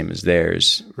be the same as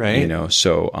theirs. Right.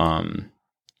 So,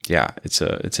 yeah, it's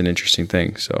an interesting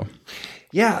thing. So,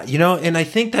 yeah, and I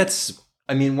think that's,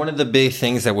 one of the big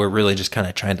things that we're really just kind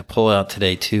of trying to pull out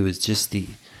today too, is just the,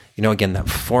 again, that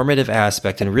formative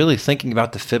aspect, and really thinking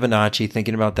about the Fibonacci,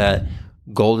 thinking about that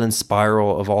golden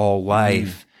spiral of all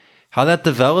life, how that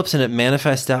develops and it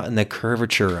manifests out in the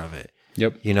curvature of it.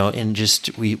 Yep. And just,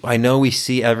 I know we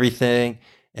see everything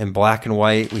in black and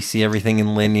white. We see everything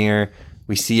in linear.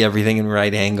 We see everything in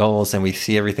right angles, and we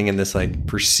see everything in this like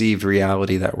perceived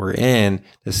reality that we're in,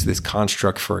 this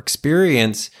construct for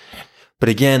experience. But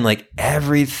again, like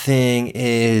everything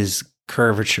is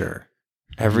curvature.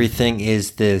 Everything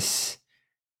is this,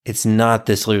 it's not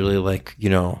this literally like,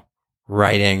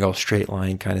 right angle, straight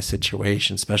line kind of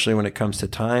situation, especially when it comes to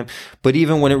time. But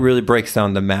even when it really breaks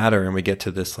down the matter and we get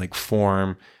to this like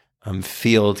form,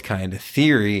 field kind of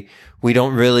theory, we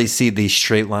don't really see these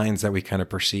straight lines that we kind of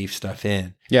perceive stuff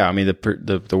in. Yeah,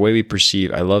 the way we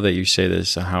perceive, I love that you say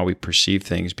this, how we perceive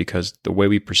things, because the way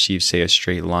we perceive, say, a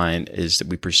straight line is that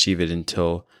we perceive it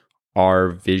until our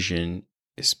vision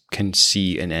can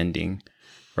see an ending,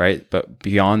 right? But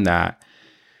beyond that,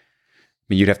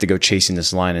 you'd have to go chasing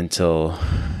this line until,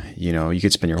 you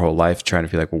could spend your whole life trying to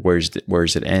feel like, well,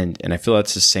 where's it end? And I feel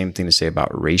that's the same thing to say about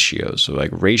ratios. So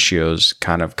like ratios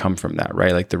kind of come from that,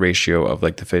 right? Like the ratio of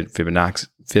like the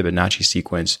Fibonacci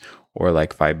sequence, or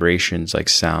like vibrations, like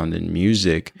sound and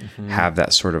music, have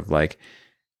that sort of like,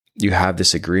 you have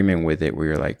this agreement with it where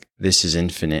you're like, this is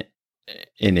infinite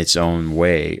in its own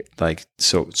way. Like,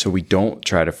 so we don't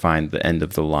try to find the end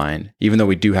of the line, even though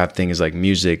we do have things like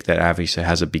music that obviously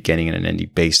has a beginning and an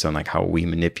ending based on like how we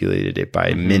manipulated it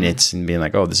by minutes and being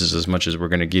like, oh, this is as much as we're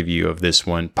going to give you of this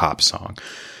one pop song.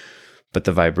 But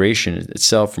the vibration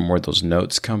itself, from where those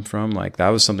notes come from, like that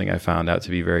was something I found out to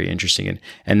be very interesting.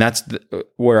 And that's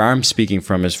where I'm speaking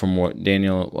from, is from what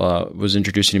Daniel was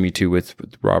introducing me to with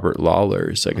Robert Lawler.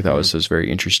 It's like, I thought was very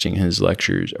interesting. His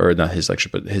lectures, or not his lecture,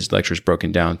 but his lectures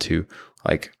broken down to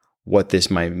like what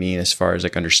this might mean as far as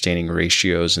like understanding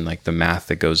ratios, and like the math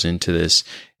that goes into this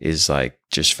is like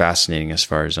just fascinating as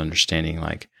far as understanding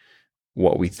like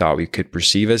what we thought we could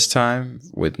perceive as time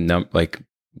with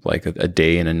like a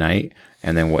day and a night,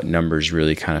 and then what numbers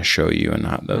really kind of show you, and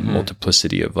not the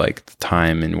multiplicity of like the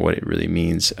time and what it really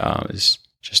means is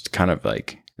just kind of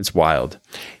like, it's wild.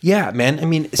 Yeah,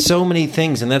 man. So many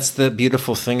things. And that's the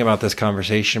beautiful thing about this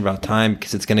conversation about time,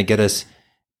 because it's going to get us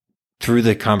through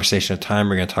the conversation of time.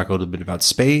 We're going to talk a little bit about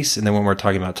space. And then when we're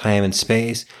talking about time and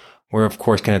space, we're of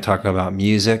course going to talk about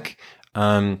music.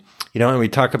 And we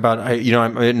talk about, I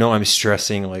know I'm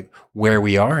stressing like where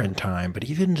we are in time, but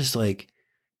even just like,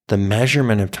 the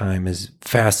measurement of time is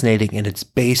fascinating, and it's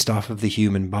based off of the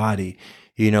human body.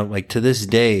 Like to this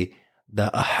day,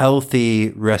 a healthy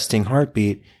resting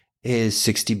heartbeat is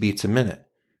 60 beats a minute.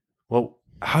 Well,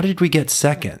 how did we get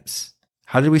seconds?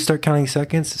 How did we start counting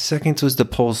seconds? Seconds was the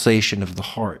pulsation of the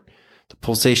heart. The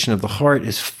pulsation of the heart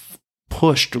is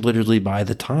pushed literally by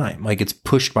the time. Like it's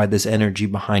pushed by this energy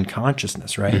behind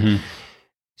consciousness, right?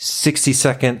 60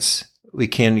 seconds, we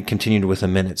can continue with a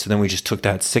minute. So then we just took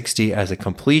that 60 as a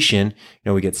completion.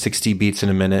 We get 60 beats in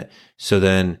a minute. So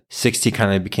then 60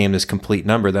 kind of became this complete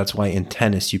number. That's why in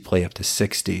tennis you play up to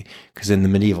 60, because in the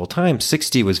medieval times,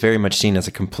 60 was very much seen as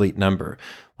a complete number.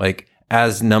 Like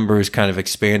as numbers kind of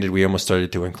expanded, we almost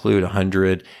started to include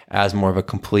 100 as more of a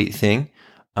complete thing.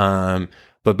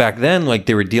 But back then, like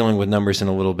they were dealing with numbers in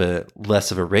a little bit less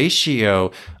of a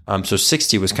ratio. So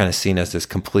 60 was kind of seen as this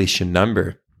completion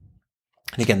number.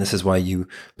 And again, this is why you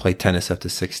play tennis up to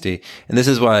 60. And this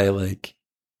is why like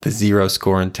the zero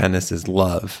score in tennis is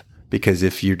love, because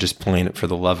if you're just playing it for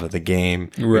the love of the game,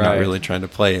 you're not really trying to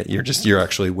play it. You're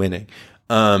actually winning.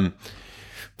 But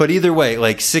either way,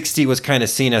 like 60 was kind of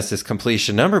seen as this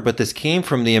completion number, but this came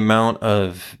from the amount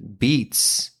of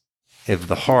beats of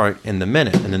the heart in the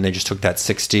minute. And then they just took that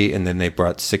 60 and then they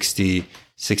brought 60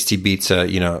 beats,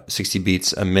 60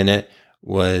 beats a minute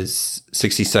was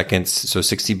 60 seconds. So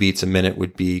 60 beats a minute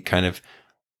would be kind of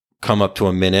come up to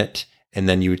a minute. And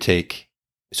then you would take,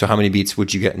 so how many beats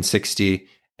would you get in 60?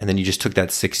 And then you just took that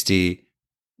 60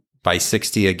 by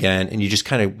 60 again. And you just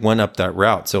kind of went up that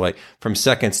route. So like from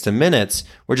seconds to minutes,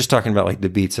 we're just talking about like the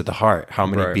beats of the heart. How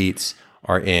many beats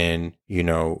are in,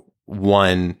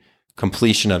 one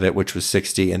completion of it, which was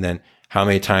 60. And then how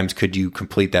many times could you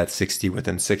complete that 60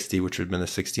 within 60, which would have been the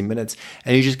 60 minutes.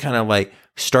 And you just kind of like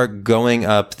start going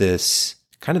up this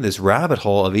kind of this rabbit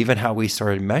hole of even how we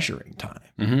started measuring time,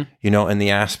 and the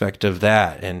aspect of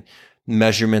that and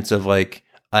measurements of like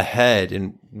a head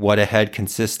and what a head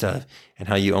consists of and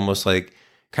how you almost like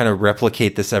kind of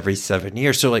replicate this every 7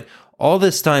 years. So like all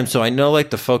this time. So I know like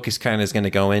the focus kind of is going to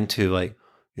go into like,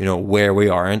 where we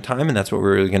are in time. And that's what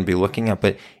we're really going to be looking at.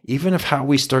 But even of how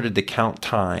we started to count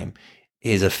time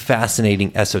is a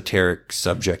fascinating esoteric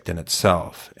subject in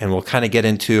itself. And we'll kind of get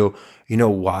into,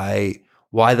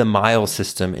 why the mile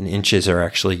system in inches are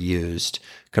actually used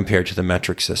compared to the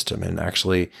metric system. And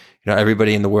actually,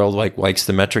 everybody in the world likes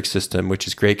the metric system, which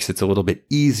is great because it's a little bit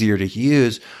easier to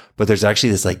use, but there's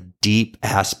actually this like deep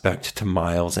aspect to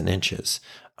miles and inches.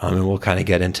 And we'll kind of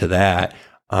get into that,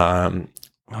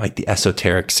 like the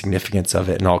esoteric significance of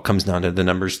it. And all comes down to the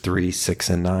numbers 3, 6,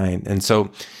 and 9. And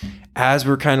so as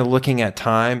we're kind of looking at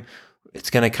time, it's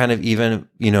going to kind of even,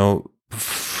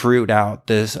 fruit out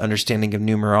this understanding of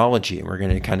numerology. And we're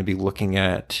going to kind of be looking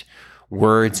at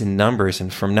words and numbers.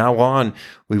 And from now on,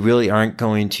 we really aren't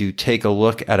going to take a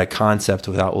look at a concept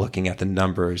without looking at the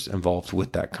numbers involved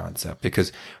with that concept,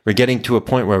 because we're getting to a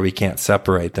point where we can't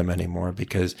separate them anymore,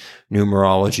 because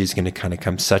numerology is going to kind of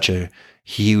become such a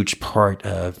huge part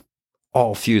of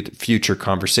all future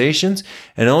conversations,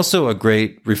 and also a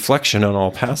great reflection on all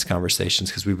past conversations,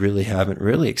 because we really haven't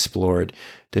really explored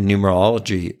the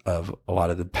numerology of a lot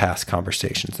of the past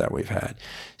conversations that we've had.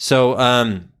 So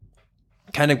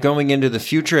kind of going into the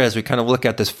future, as we kind of look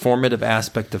at this formative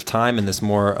aspect of time and this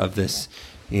more of this,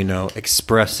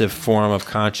 expressive form of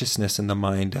consciousness in the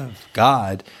mind of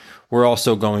God, we're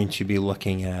also going to be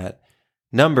looking at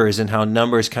numbers and how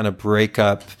numbers kind of break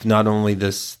up not only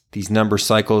these number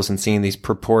cycles and seeing these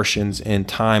proportions in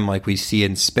time like we see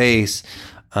in space,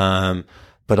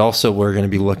 but also we're going to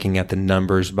be looking at the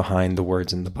numbers behind the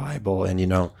words in the Bible,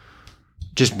 and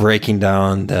just breaking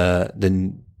down the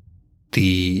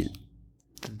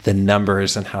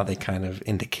numbers and how they kind of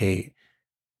indicate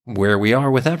where we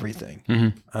are with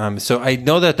everything. So I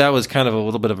know that was kind of a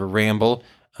little bit of a ramble.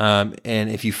 And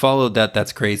if you followed that,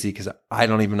 that's crazy, because I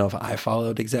don't even know if I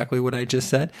followed exactly what I just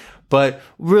said. But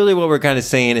really what we're kind of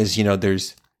saying is,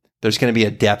 there's going to be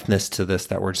a depthness to this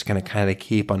that we're just going to kind of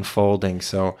keep unfolding.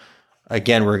 So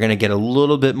again, we're going to get a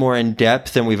little bit more in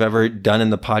depth than we've ever done in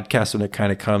the podcast when it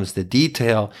kind of comes to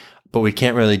detail. But we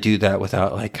can't really do that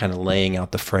without like kind of laying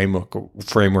out the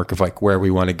framework of like where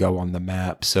we want to go on the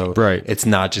map. So it's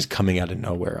not just coming out of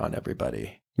nowhere on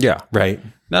everybody. Yeah. Right.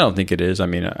 I don't think it is. I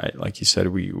mean, like you said,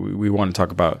 we want to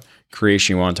talk about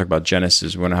creation. We want to talk about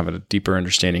Genesis. We want to have a deeper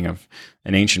understanding of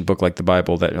an ancient book like the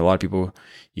Bible that a lot of people,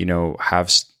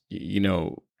 have,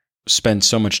 spend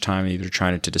so much time either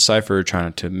trying to decipher or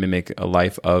trying to mimic a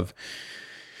life of,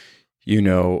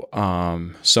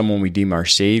 someone we deem our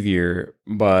savior.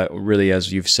 But really,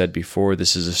 as you've said before,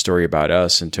 this is a story about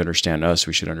us. And to understand us,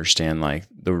 we should understand like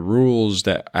the rules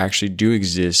that actually do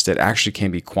exist that actually can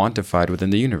be quantified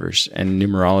within the universe. And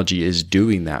numerology is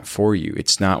doing that for you.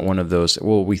 It's not one of those,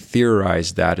 well, we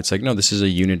theorize that. It's like, no, this is a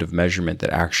unit of measurement that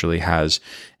actually has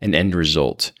an end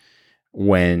result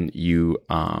when you,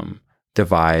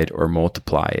 divide or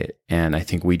multiply it. And I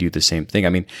think we do the same thing. I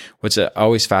mean, what's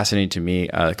always fascinating to me,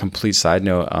 a complete side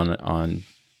note on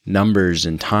numbers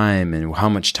and time and how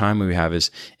much time we have is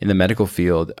in the medical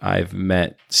field. I've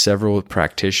met several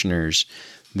practitioners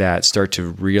that start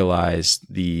to realize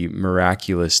the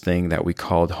miraculous thing that we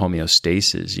called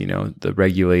homeostasis, the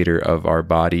regulator of our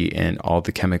body and all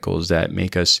the chemicals that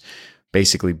make us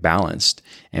basically balanced.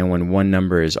 And when one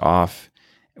number is off,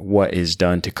 what is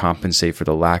done to compensate for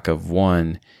the lack of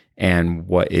one, and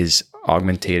what is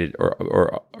augmented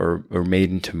or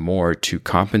made into more to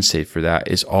compensate for that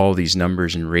is all these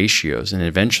numbers and ratios. And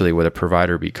eventually what a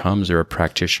provider becomes, or a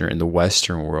practitioner in the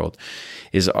Western world,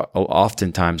 is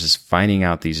oftentimes is finding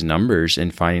out these numbers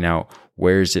and finding out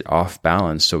where is it off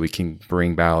balance, so we can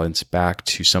bring balance back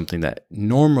to something that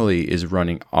normally is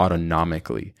running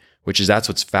autonomically, that's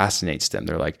what fascinates them.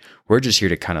 They're like, we're just here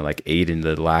to kind of like aid in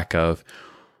the lack of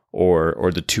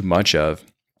or the too much of.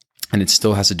 And it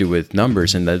still has to do with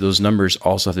numbers, and those numbers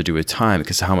also have to do with time,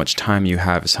 because how much time you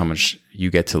have is how much you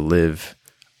get to live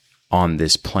on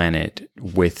this planet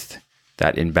with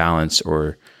that imbalance,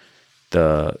 or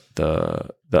the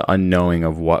unknowing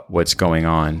of what's going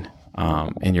on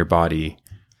in your body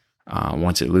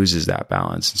once it loses that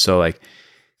balance. And so like,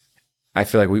 I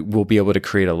feel like we will be able to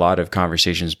create a lot of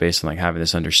conversations based on like having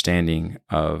this understanding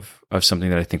of something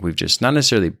that I think we've just not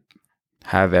necessarily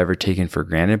have ever taken for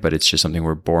granted, but it's just something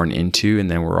we're born into,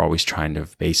 and then we're always trying to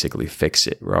basically fix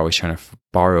it. We're always trying to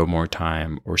borrow more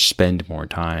time, or spend more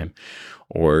time,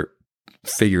 or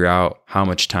figure out how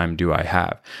much time do I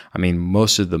have. I mean,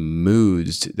 most of the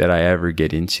moods that I ever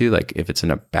get into, like if it's in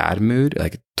a bad mood,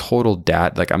 like total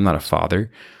dad, like I'm not a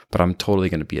father, but I'm totally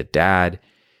going to be a dad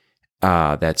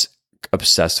that's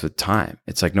obsessed with time.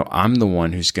 It's like, no, I'm the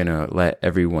one who's going to let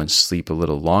everyone sleep a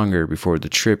little longer before the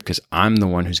trip, because I'm the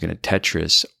one who's going to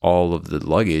Tetris all of the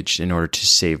luggage in order to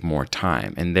save more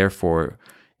time. And therefore,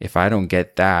 if I don't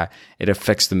get that, it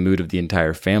affects the mood of the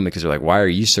entire family, because they're like, why are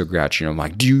you so grouchy? And I'm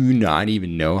like, do you not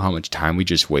even know how much time we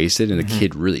just wasted? And the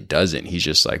kid really doesn't. He's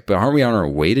just like, but aren't we on our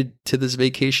way to this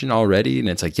vacation already? And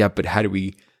it's like, yeah, but had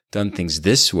we done things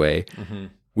this way,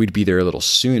 we'd be there a little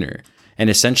sooner. And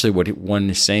essentially what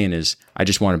one is saying is, I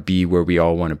just want to be where we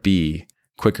all want to be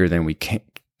quicker than we can,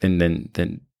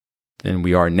 than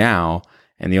we are now.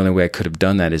 And the only way I could have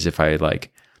done that is if I had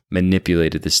like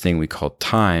manipulated this thing we call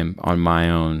time on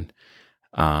my own,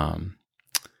 by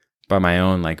my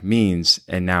own like means.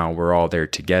 And now we're all there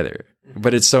together.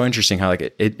 But it's so interesting how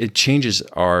like it changes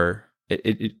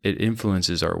it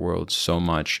influences our world so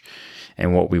much,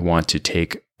 and what we want to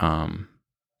take,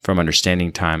 from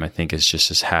understanding time, I think, is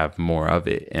just to have more of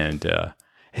it. And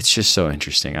it's just so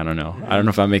interesting. I don't know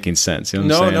if I'm making sense. You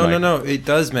know what I'm saying? No. It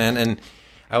does, man. And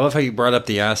I love how you brought up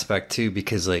the aspect too,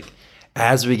 because like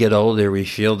as we get older, we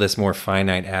feel this more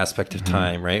finite aspect of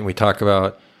time, right? And we talked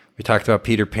about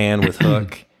Peter Pan with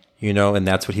Hook, and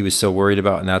that's what he was so worried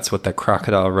about. And that's what that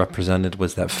crocodile represented,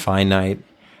 was that finite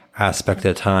aspect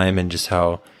of time, and just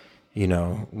how,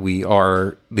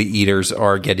 the eaters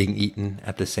are getting eaten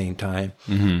at the same time,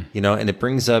 and it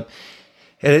brings up,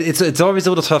 and it's always a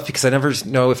little tough, because I never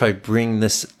know if I bring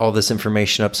all this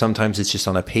information up. Sometimes it's just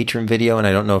on a Patreon video, and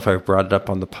I don't know if I've brought it up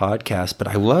on the podcast, but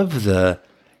I love the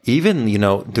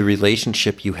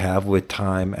relationship you have with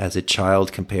time as a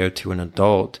child compared to an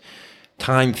adult.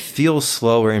 Time feels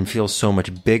slower and feels so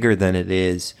much bigger than it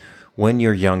is when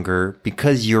you're younger,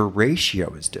 because your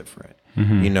ratio is different.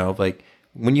 Like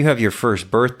when you have your first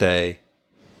birthday,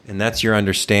 and that's your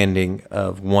understanding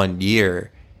of 1 year,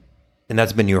 and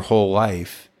that's been your whole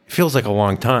life, it feels like a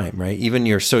long time, right?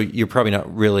 You're probably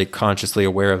not really consciously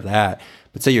aware of that.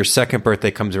 But say your second birthday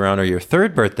comes around, or your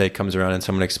third birthday comes around, and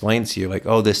someone explains to you like,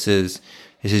 oh, this is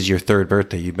your third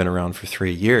birthday. You've been around for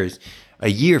 3 years. A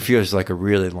year feels like a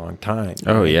really long time.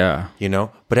 Oh, yeah.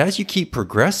 But as you keep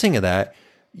progressing of that,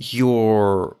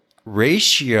 your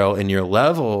ratio and your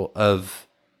level of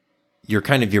your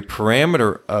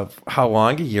parameter of how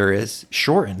long a year is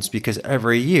shortens, because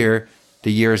every year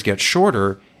the years get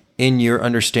shorter in your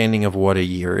understanding of what a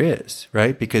year is,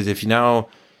 right? Because if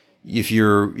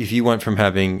you went from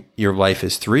having your life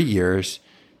is 3 years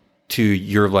to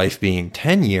your life being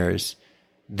 10 years,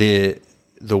 the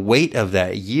weight of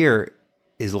that year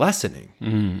is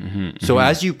lessening. So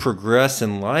as you progress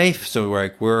in life, so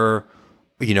like we're,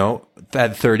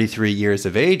 at 33 years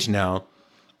of age now,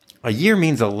 a year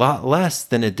means a lot less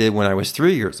than it did when I was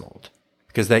 3 years old,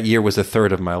 because that year was a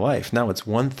third of my life. Now it's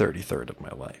 1/33 of my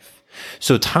life.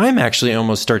 So time actually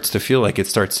almost starts to feel like it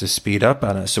starts to speed up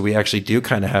on us. So we actually do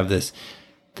kind of have this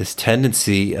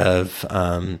tendency of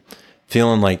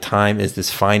feeling like time is this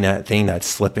finite thing that's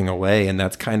slipping away. And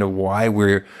that's kind of why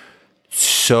we're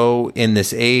so in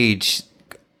this age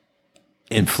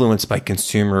influenced by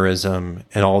consumerism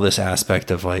and all this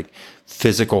aspect of like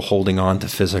physical, holding on to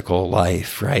physical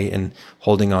life, right? And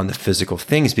holding on to physical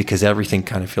things because everything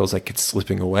kind of feels like it's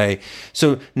slipping away.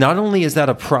 So not only is that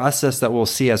a process that we'll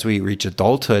see as we reach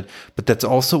adulthood, but that's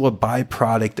also a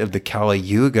byproduct of the Kali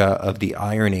Yuga, of the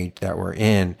Iron Age that we're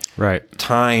in. Right.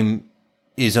 Time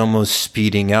is almost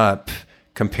speeding up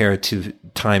compared to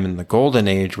time in the Golden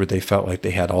Age, where they felt like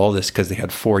they had all this because they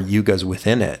had 4 yugas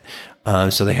within it.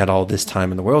 So they had all this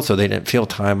time in the world. So they didn't feel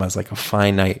time as like a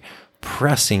finite,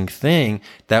 pressing thing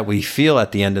that we feel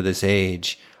at the end of this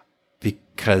age,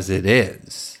 because it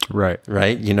is. Right.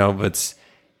 Right. But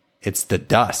it's the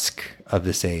dusk of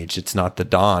this age. It's not the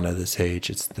dawn of this age.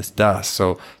 It's this dusk.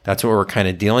 So that's what we're kind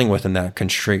of dealing with in that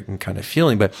constraint and kind of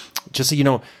feeling. But just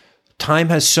so time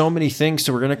has so many things,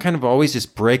 so we're going to kind of always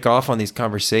just break off on these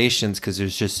conversations because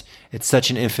it's such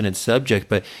an infinite subject.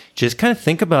 But just kind of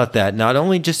think about that, not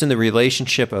only just in the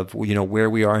relationship of where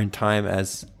we are in time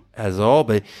as all,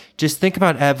 but just think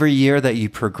about every year that you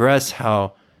progress,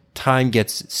 how time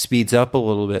speeds up a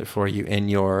little bit for you,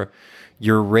 and your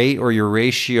rate or your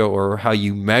ratio or how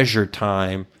you measure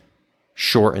time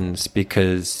shortens,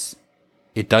 because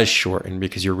it does shorten,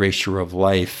 because your ratio of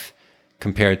life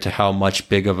compared to how much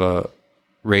big of a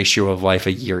ratio of life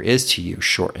a year is to you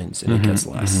shortens, and it gets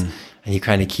less. And you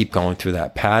kind of keep going through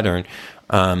that pattern.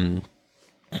 And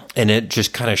it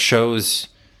just kind of shows,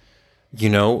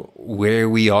 where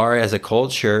we are as a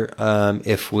culture.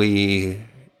 If we,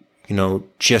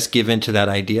 just give into that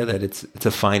idea that it's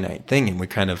a finite thing, and we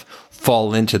kind of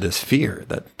fall into this fear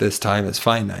that this time is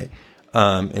finite,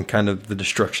 and kind of the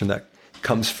destruction that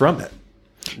comes from it.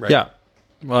 Right? Yeah.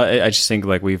 Well, I just think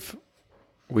like we've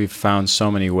found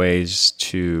so many ways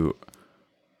to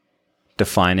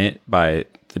define it by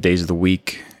the days of the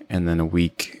week, and then a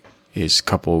week is a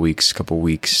couple of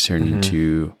weeks turn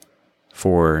into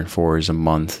 4, and 4 is a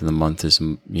month, and the month is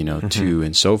 2,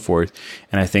 and so forth.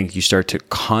 And I think you start to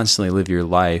constantly live your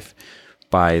life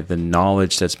by the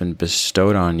knowledge that's been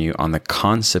bestowed on you on the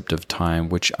concept of time,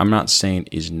 which I'm not saying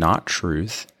is not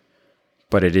truth,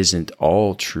 but it isn't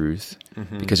all truth.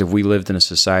 Because if we lived in a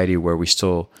society where we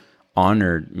still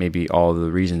honored maybe all the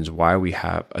reasons why we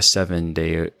have a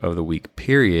 7-day of the week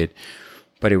period,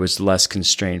 but it was less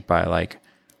constrained by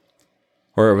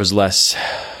or it was less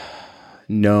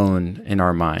known in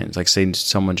our minds. Like, say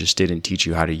someone just didn't teach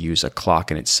you how to use a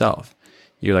clock in itself.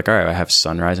 You're like, all right, I have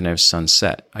sunrise and I have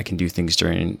sunset. I can do things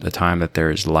during the time that there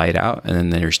is light out. And then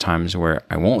there's times where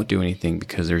I won't do anything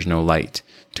because there's no light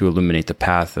to illuminate the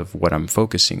path of what I'm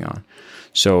focusing on.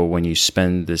 So when you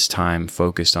spend this time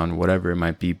focused on whatever it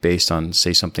might be based on,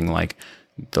 say, something like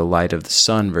the light of the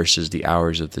sun versus the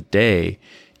hours of the day,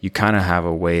 you kind of have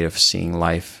a way of seeing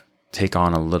life take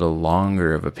on a little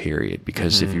longer of a period.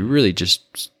 Because if you really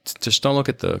just don't look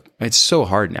at it's so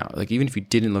hard now. Like, even if you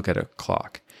didn't look at a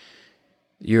clock,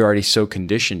 you're already so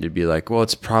conditioned to be like, well,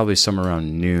 it's probably somewhere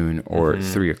around noon or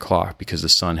 3 o'clock because the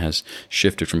sun has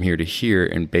shifted from here to here.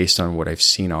 And based on what I've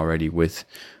seen already with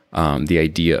the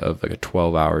idea of like a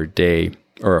 12-hour day,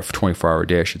 or a 24-hour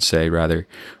day, I should say, rather,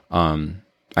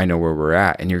 I know where we're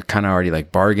at. And you're kind of already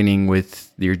like bargaining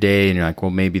with your day, and you're like, well,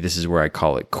 maybe this is where I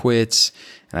call it quits.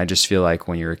 And I just feel like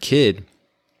when you're a kid,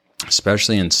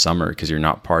 especially in summer, because you're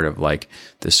not part of like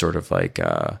this sort of like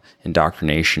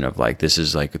indoctrination of like, this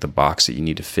is like the box that you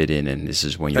need to fit in, and this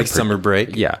is when you're like summer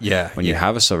break. Yeah. When you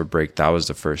have a summer break, that was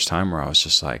the first time where I was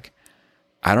just like,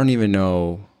 I don't even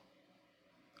know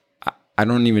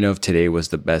if today was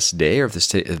the best day, or if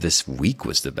this week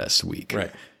was the best week.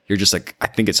 Right. You're just like, I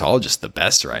think it's all just the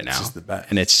best right now. It's just the best.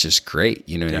 And it's just great.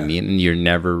 You know what I mean? And you're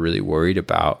never really worried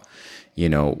about,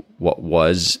 what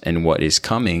was and what is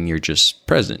coming. You're just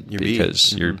present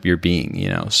because you're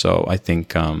being, So I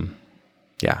think,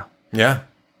 yeah. Yeah.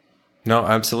 No,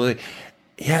 absolutely.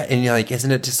 Yeah. And you're like,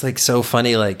 isn't it just like so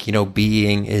funny? Like,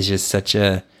 being is just such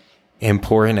a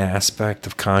important aspect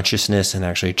of consciousness and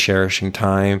actually cherishing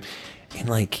time. And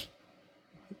like,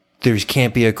 there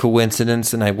can't be a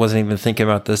coincidence. And I wasn't even thinking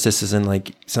about this. This isn't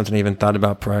like something I even thought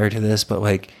about prior to this, but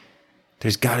like,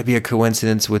 there's got to be a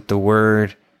coincidence with the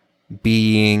word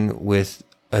being with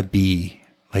a bee,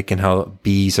 like, and how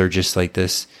bees are just like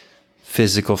this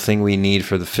physical thing we need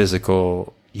for the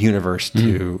physical universe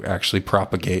to actually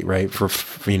propagate, right? For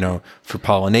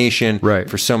pollination, right?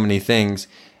 For so many things.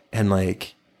 And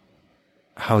like,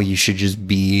 how you should just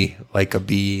be like a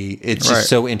bee. It's just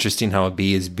so interesting how a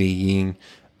bee is being,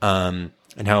 and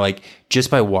how like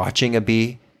just by watching a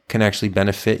bee can actually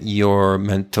benefit your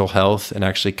mental health, and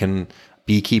actually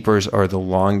beekeepers are the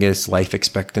longest life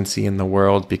expectancy in the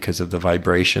world because of the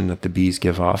vibration that the bees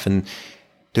give off. And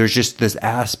there's just this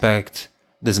aspect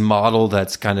this model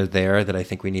that's kind of there that I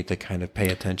think we need to kind of pay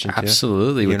attention to.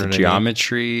 Absolutely, with the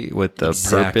geometry, with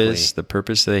the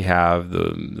purpose they have,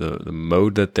 the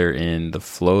mode that they're in, the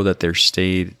flow that they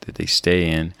stay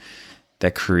in,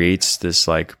 that creates this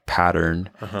like pattern,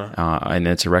 and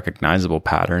it's a recognizable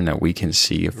pattern that we can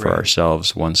see for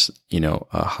ourselves once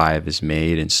a hive is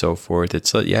made and so forth.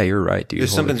 It's like, yeah, you're right, dude.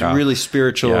 There's something really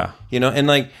spiritual, and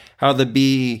like how the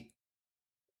bee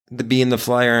and the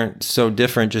fly aren't so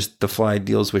different. Just the fly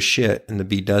deals with shit and the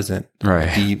bee doesn't.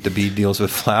 Right. The bee deals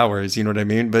with flowers. You know what I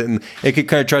mean? But it could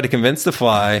kind of try to convince the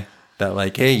fly that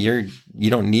like, hey, you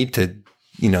don't need to,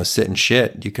 sit in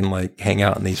shit. You can like hang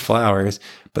out in these flowers,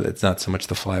 but it's not so much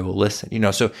the fly will listen,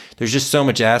 So there's just so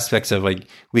much aspects of like,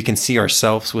 we can see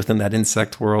ourselves within that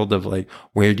insect world of like,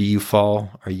 where do you fall?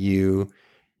 Are you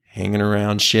hanging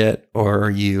around shit, or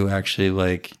are you actually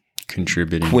like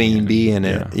contributing, queen bee in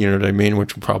it? You know what I mean?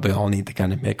 Which we'll probably all need to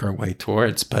kind of make our way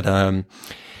towards. But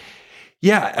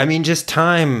just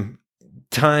time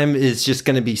is just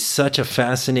going to be such a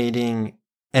fascinating,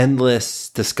 endless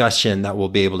discussion that we'll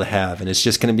be able to have. And it's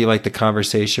just going to be like the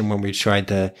conversation when we tried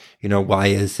to, why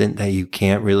isn't that you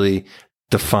can't really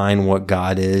define what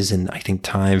God is? And I think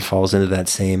time falls into that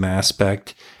same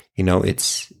aspect.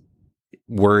 It's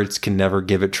words can never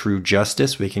give it true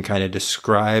justice. We can kind of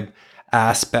describe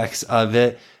aspects of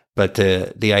it, but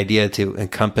the idea to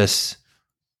encompass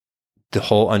the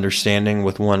whole understanding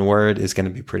with one word is going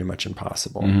to be pretty much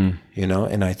impossible,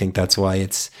 and I think that's why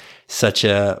it's such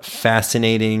a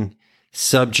fascinating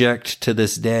subject to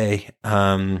this day.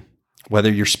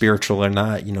 Whether you're spiritual or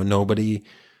not, nobody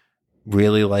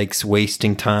really likes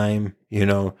wasting time,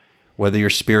 whether you're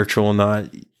spiritual or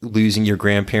not, losing your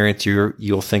grandparents,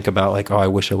 you'll think about like, oh, I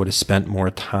wish I would have spent more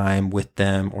time with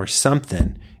them or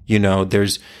something.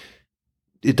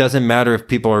 It doesn't matter if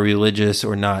people are religious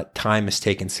or not, time is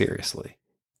taken seriously,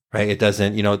 right? It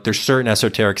doesn't, there's certain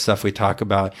esoteric stuff we talk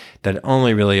about that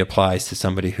only really applies to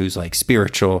somebody who's like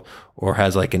spiritual or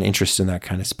has like an interest in that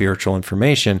kind of spiritual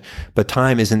information. But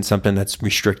time isn't something that's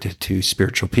restricted to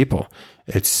spiritual people.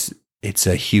 It's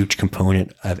a huge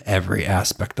component of every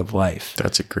aspect of life.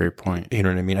 That's a great point. You know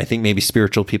what I mean? I think maybe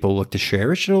spiritual people look to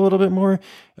cherish it a little bit more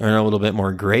and are a little bit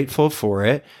more grateful for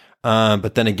it.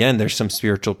 But then again, there's some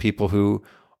spiritual people who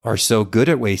are so good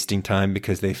at wasting time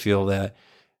because they feel that,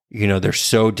 they're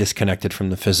so disconnected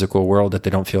from the physical world that they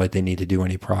don't feel like they need to do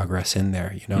any progress in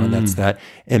there, and that's that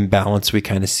imbalance we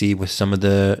kind of see with some of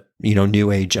the,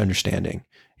 new age understanding,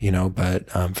 but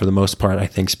for the most part, I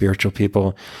think spiritual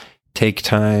people take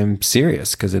time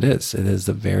serious because it is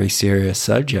a very serious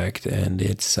subject, and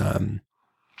it's, and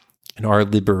our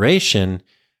liberation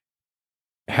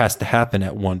has to happen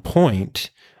at one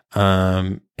point.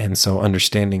 And so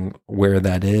understanding where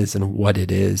that is and what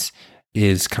it is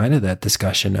kind of that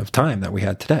discussion of time that we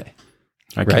had today.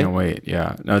 I can't wait.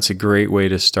 Yeah. No, it's a great way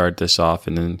to start this off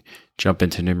and then jump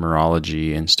into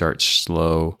numerology and start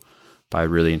slow by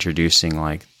really introducing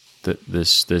like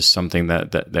this something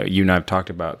that you and I have talked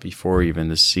about before even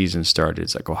this season started.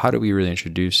 It's like, well, how do we really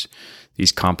introduce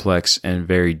these complex and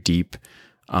very deep,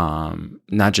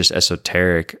 not just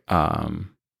esoteric,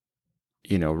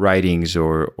 writings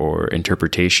or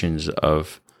interpretations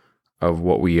of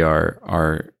what we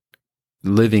are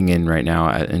living in right now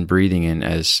and breathing in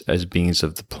as beings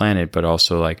of the planet, but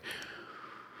also like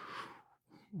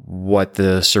what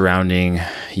the surrounding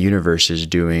universe is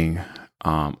doing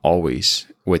always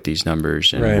with these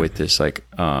numbers and with this like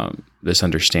this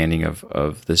understanding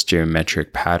of this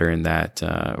geometric pattern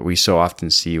that we so often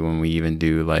see when we even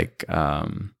do like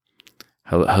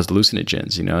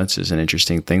hallucinogens. It's just an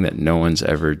interesting thing that no one's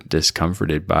ever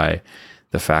discomforted by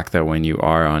the fact that when you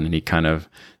are on any kind of,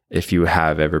 if you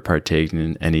have ever partaken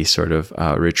in any sort of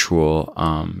ritual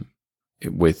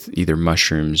with either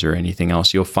mushrooms or anything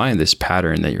else, you'll find this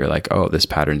pattern that you're like, oh, this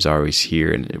pattern's always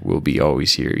here and it will be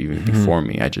always here even before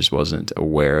me. I just wasn't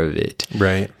aware of it.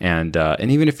 Right. And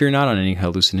even if you're not on any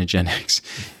hallucinogenics,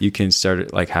 you can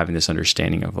start like having this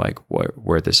understanding of like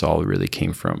where this all really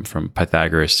came from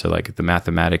Pythagoras to like the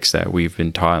mathematics that we've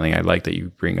been taught. I like that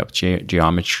you bring up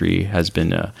geometry has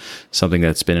been something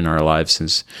that's been in our lives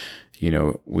since,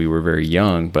 we were very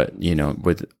young, but,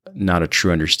 with not a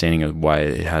true understanding of why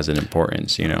it has an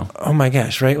importance, Oh my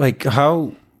gosh, right? Like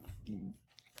how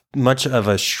much of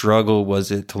a struggle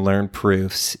was it to learn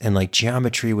proofs? And like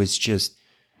geometry was just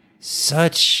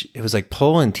it was like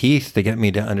pulling teeth to get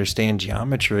me to understand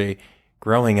geometry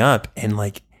growing up. And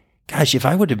like, gosh, if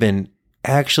I would have been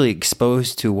actually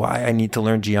exposed to why I need to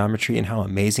learn geometry and how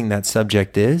amazing that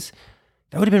subject is,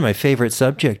 that would have been my favorite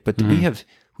subject. But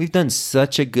we've done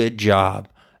such a good job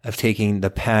of taking the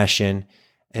passion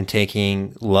and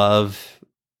taking love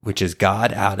which is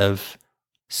God out of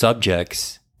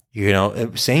subjects.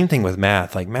 Same thing with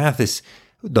math. Like math is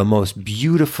the most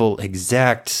beautiful,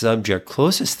 exact subject,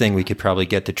 closest thing we could probably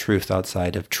get to truth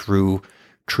outside of true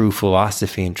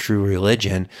philosophy and true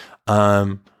religion.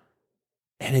 And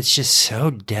it's just so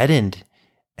deadened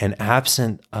and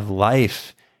absent of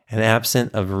life and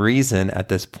absent of reason at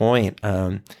this point.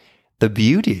 The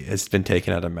beauty has been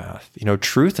taken out of math.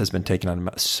 Truth has been taken out of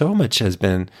math. So much has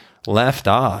been left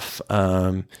off.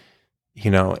 And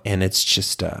it's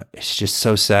just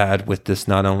so sad with this,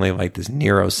 not only like this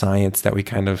neuroscience that we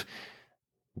kind of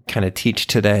teach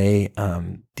today,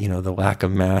 the lack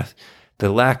of math, the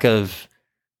lack of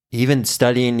even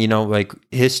studying, like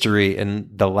history, and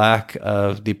the lack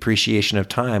of the appreciation of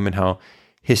time, and how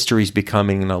history is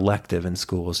becoming an elective in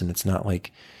schools. And it's not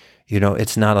like,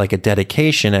 it's not like a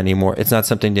dedication anymore. It's not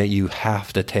something that you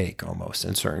have to take almost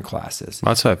in certain classes.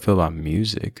 That's how I feel about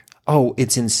music. Oh,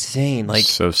 it's insane. Like, it's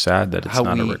so sad that it's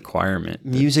not a requirement.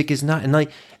 Music is not. And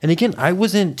again, I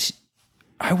wasn't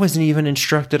even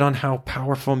instructed on how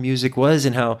powerful music was,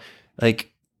 and how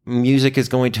like music is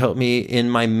going to help me in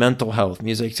my mental health.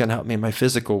 Music's going to help me in my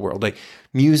physical world. Like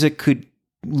music could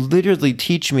literally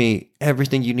teach me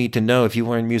everything you need to know. If you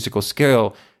learn musical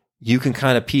skill, you can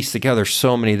kind of piece together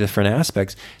so many different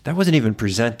aspects. That wasn't even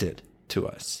presented to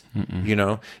us.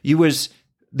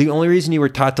 The only reason you were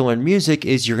taught to learn music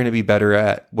is you're going to be better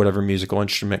at whatever musical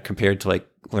instrument compared to like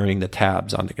learning the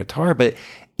tabs on the guitar. But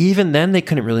even then, they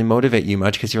couldn't really motivate you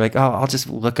much, because you're like, oh, I'll just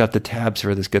look up the tabs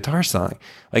for this guitar song.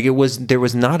 Like there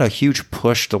was not a huge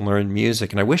push to learn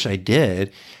music. And I wish I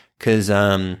did, because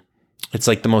it's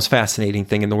like the most fascinating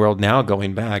thing in the world now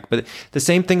going back. But the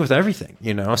same thing with everything,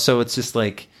 So it's just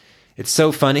like, it's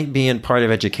so funny being part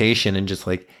of education and just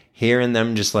like hearing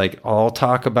them just like all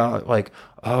talk about like,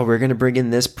 oh, we're going to bring in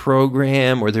this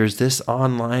program, or there's this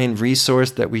online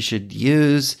resource that we should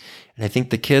use, and I think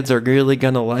the kids are really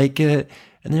going to like it.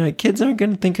 And they're like, kids aren't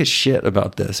going to think a shit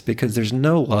about this, because there's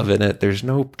no love in it. There's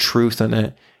no truth in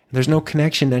it. There's no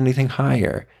connection to anything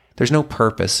higher. There's no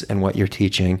purpose in what you're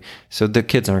teaching. So the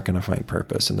kids aren't going to find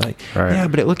purpose. And they're like, right. Yeah,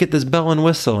 but look at this bell and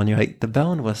whistle. And you're like, the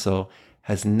bell and whistle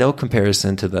has no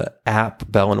comparison to the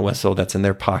app bell and whistle that's in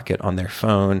their pocket on their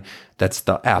phone. That's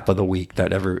the app of the week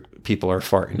that people are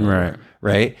farting over,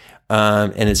 right?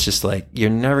 And it's just like, you're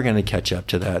never going to catch up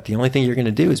to that. The only thing you're going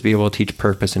to do is be able to teach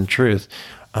purpose and truth.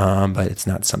 But it's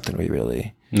not something we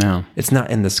really, no, it's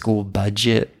not in the school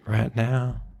budget right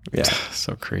now. Yeah.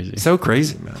 So crazy,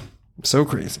 man. So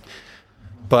crazy.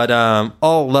 But,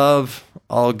 all love,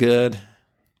 all good.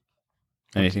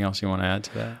 Anything else you want to add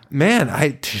to that?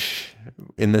 Man,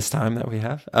 in this time that we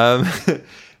have,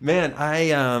 man,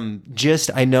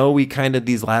 I know we kind of,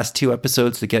 these last 2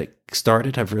 episodes to get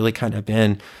started have really kind of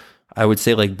been, I would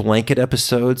say, like blanket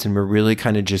episodes, and we're really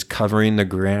kind of just covering the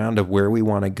ground of where we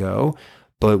want to go.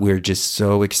 But we're just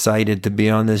so excited to be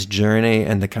on this journey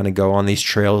and to kind of go on these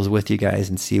trails with you guys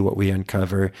and see what we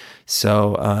uncover.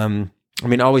 So,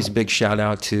 always a big shout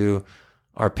out to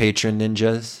our patron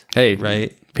ninjas. Hey,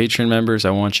 right? Patron members, I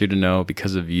want you to know,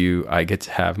 because of you, I get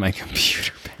to have my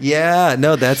computer back. Yeah,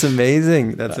 no, that's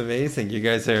amazing. That's amazing. You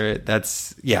guys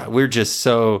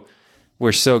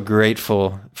we're so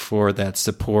grateful for that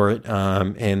support,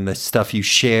 and the stuff you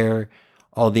share,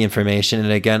 all the information.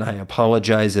 And again, I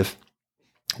apologize if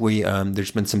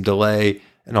there's been some delay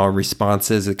in our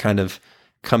responses. It kind of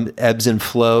ebbs and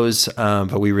flows,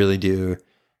 but we really do.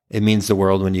 It means the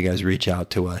world when you guys reach out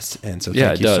to us. And so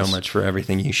thank you so much for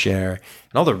everything you share,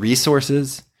 and all the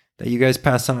resources that you guys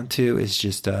pass on to is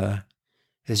just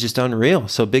unreal.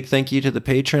 So big thank you to the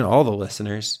patron, all the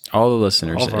listeners.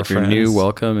 If you're new,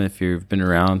 welcome. If you've been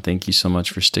around, thank you so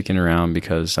much for sticking around,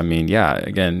 because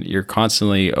again, you're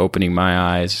constantly opening my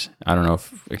eyes. I don't know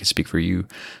if I can speak for you.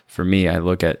 For me, I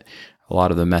look at a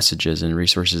lot of the messages and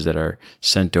resources that are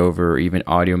sent over, or even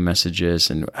audio messages,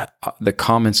 and the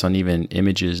comments on even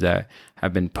images that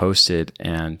have been posted,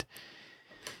 and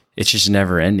it's just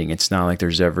never ending. It's not like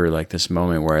there's ever like this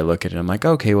moment where I look at it and I'm like,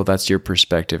 okay, well, that's your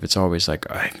perspective. It's always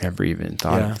like, I never even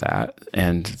thought of that.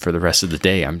 And for the rest of the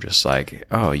day, I'm just like,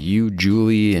 oh, you,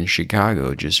 Julie in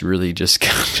Chicago, just really just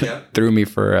threw me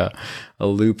for a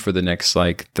loop for the next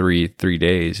like three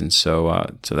days. And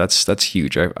so that's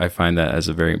huge. I find that as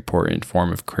a very important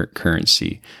form of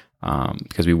currency,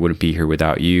 because we wouldn't be here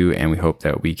without you. And we hope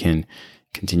that we can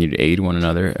continue to aid one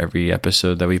another every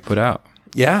episode that we put out.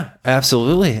 Yeah,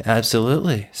 absolutely.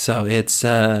 Absolutely. So it's,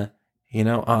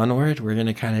 onward, we're going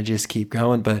to kind of just keep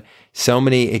going, but so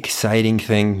many exciting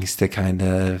things to kind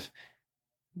of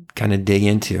dig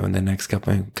into in the next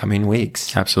coming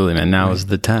weeks. Absolutely, man. Now is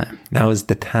the time.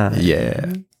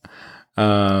 Yeah.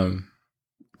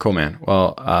 Cool, man.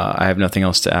 Well, I have nothing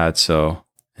else to add. So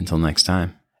until next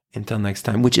time. Until next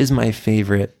time, which is my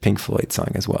favorite Pink Floyd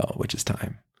song as well, which is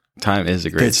Time. Time is a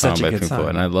great It's song such a by good Pink song. Floyd.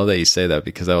 And I love that you say that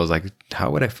because I was like, how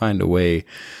would I find a way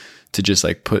to just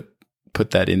like put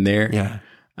that in there Yeah.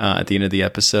 at the end of the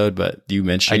episode? But you I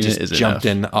mentioning just it is jumped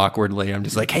enough. in awkwardly. I'm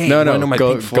just like, hey, No, you no, wanna know my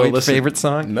go- Pink go Floyd listen. favorite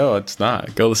song? No, it's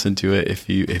not. Go listen to it if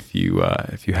you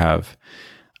have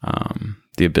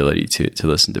the ability to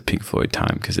listen to Pink Floyd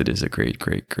Time, because it is a great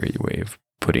way of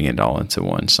putting it all into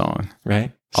one song.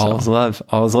 Right? So- All is love.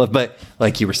 All is love. But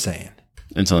like you were saying,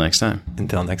 Until next time.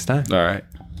 until next time. All right.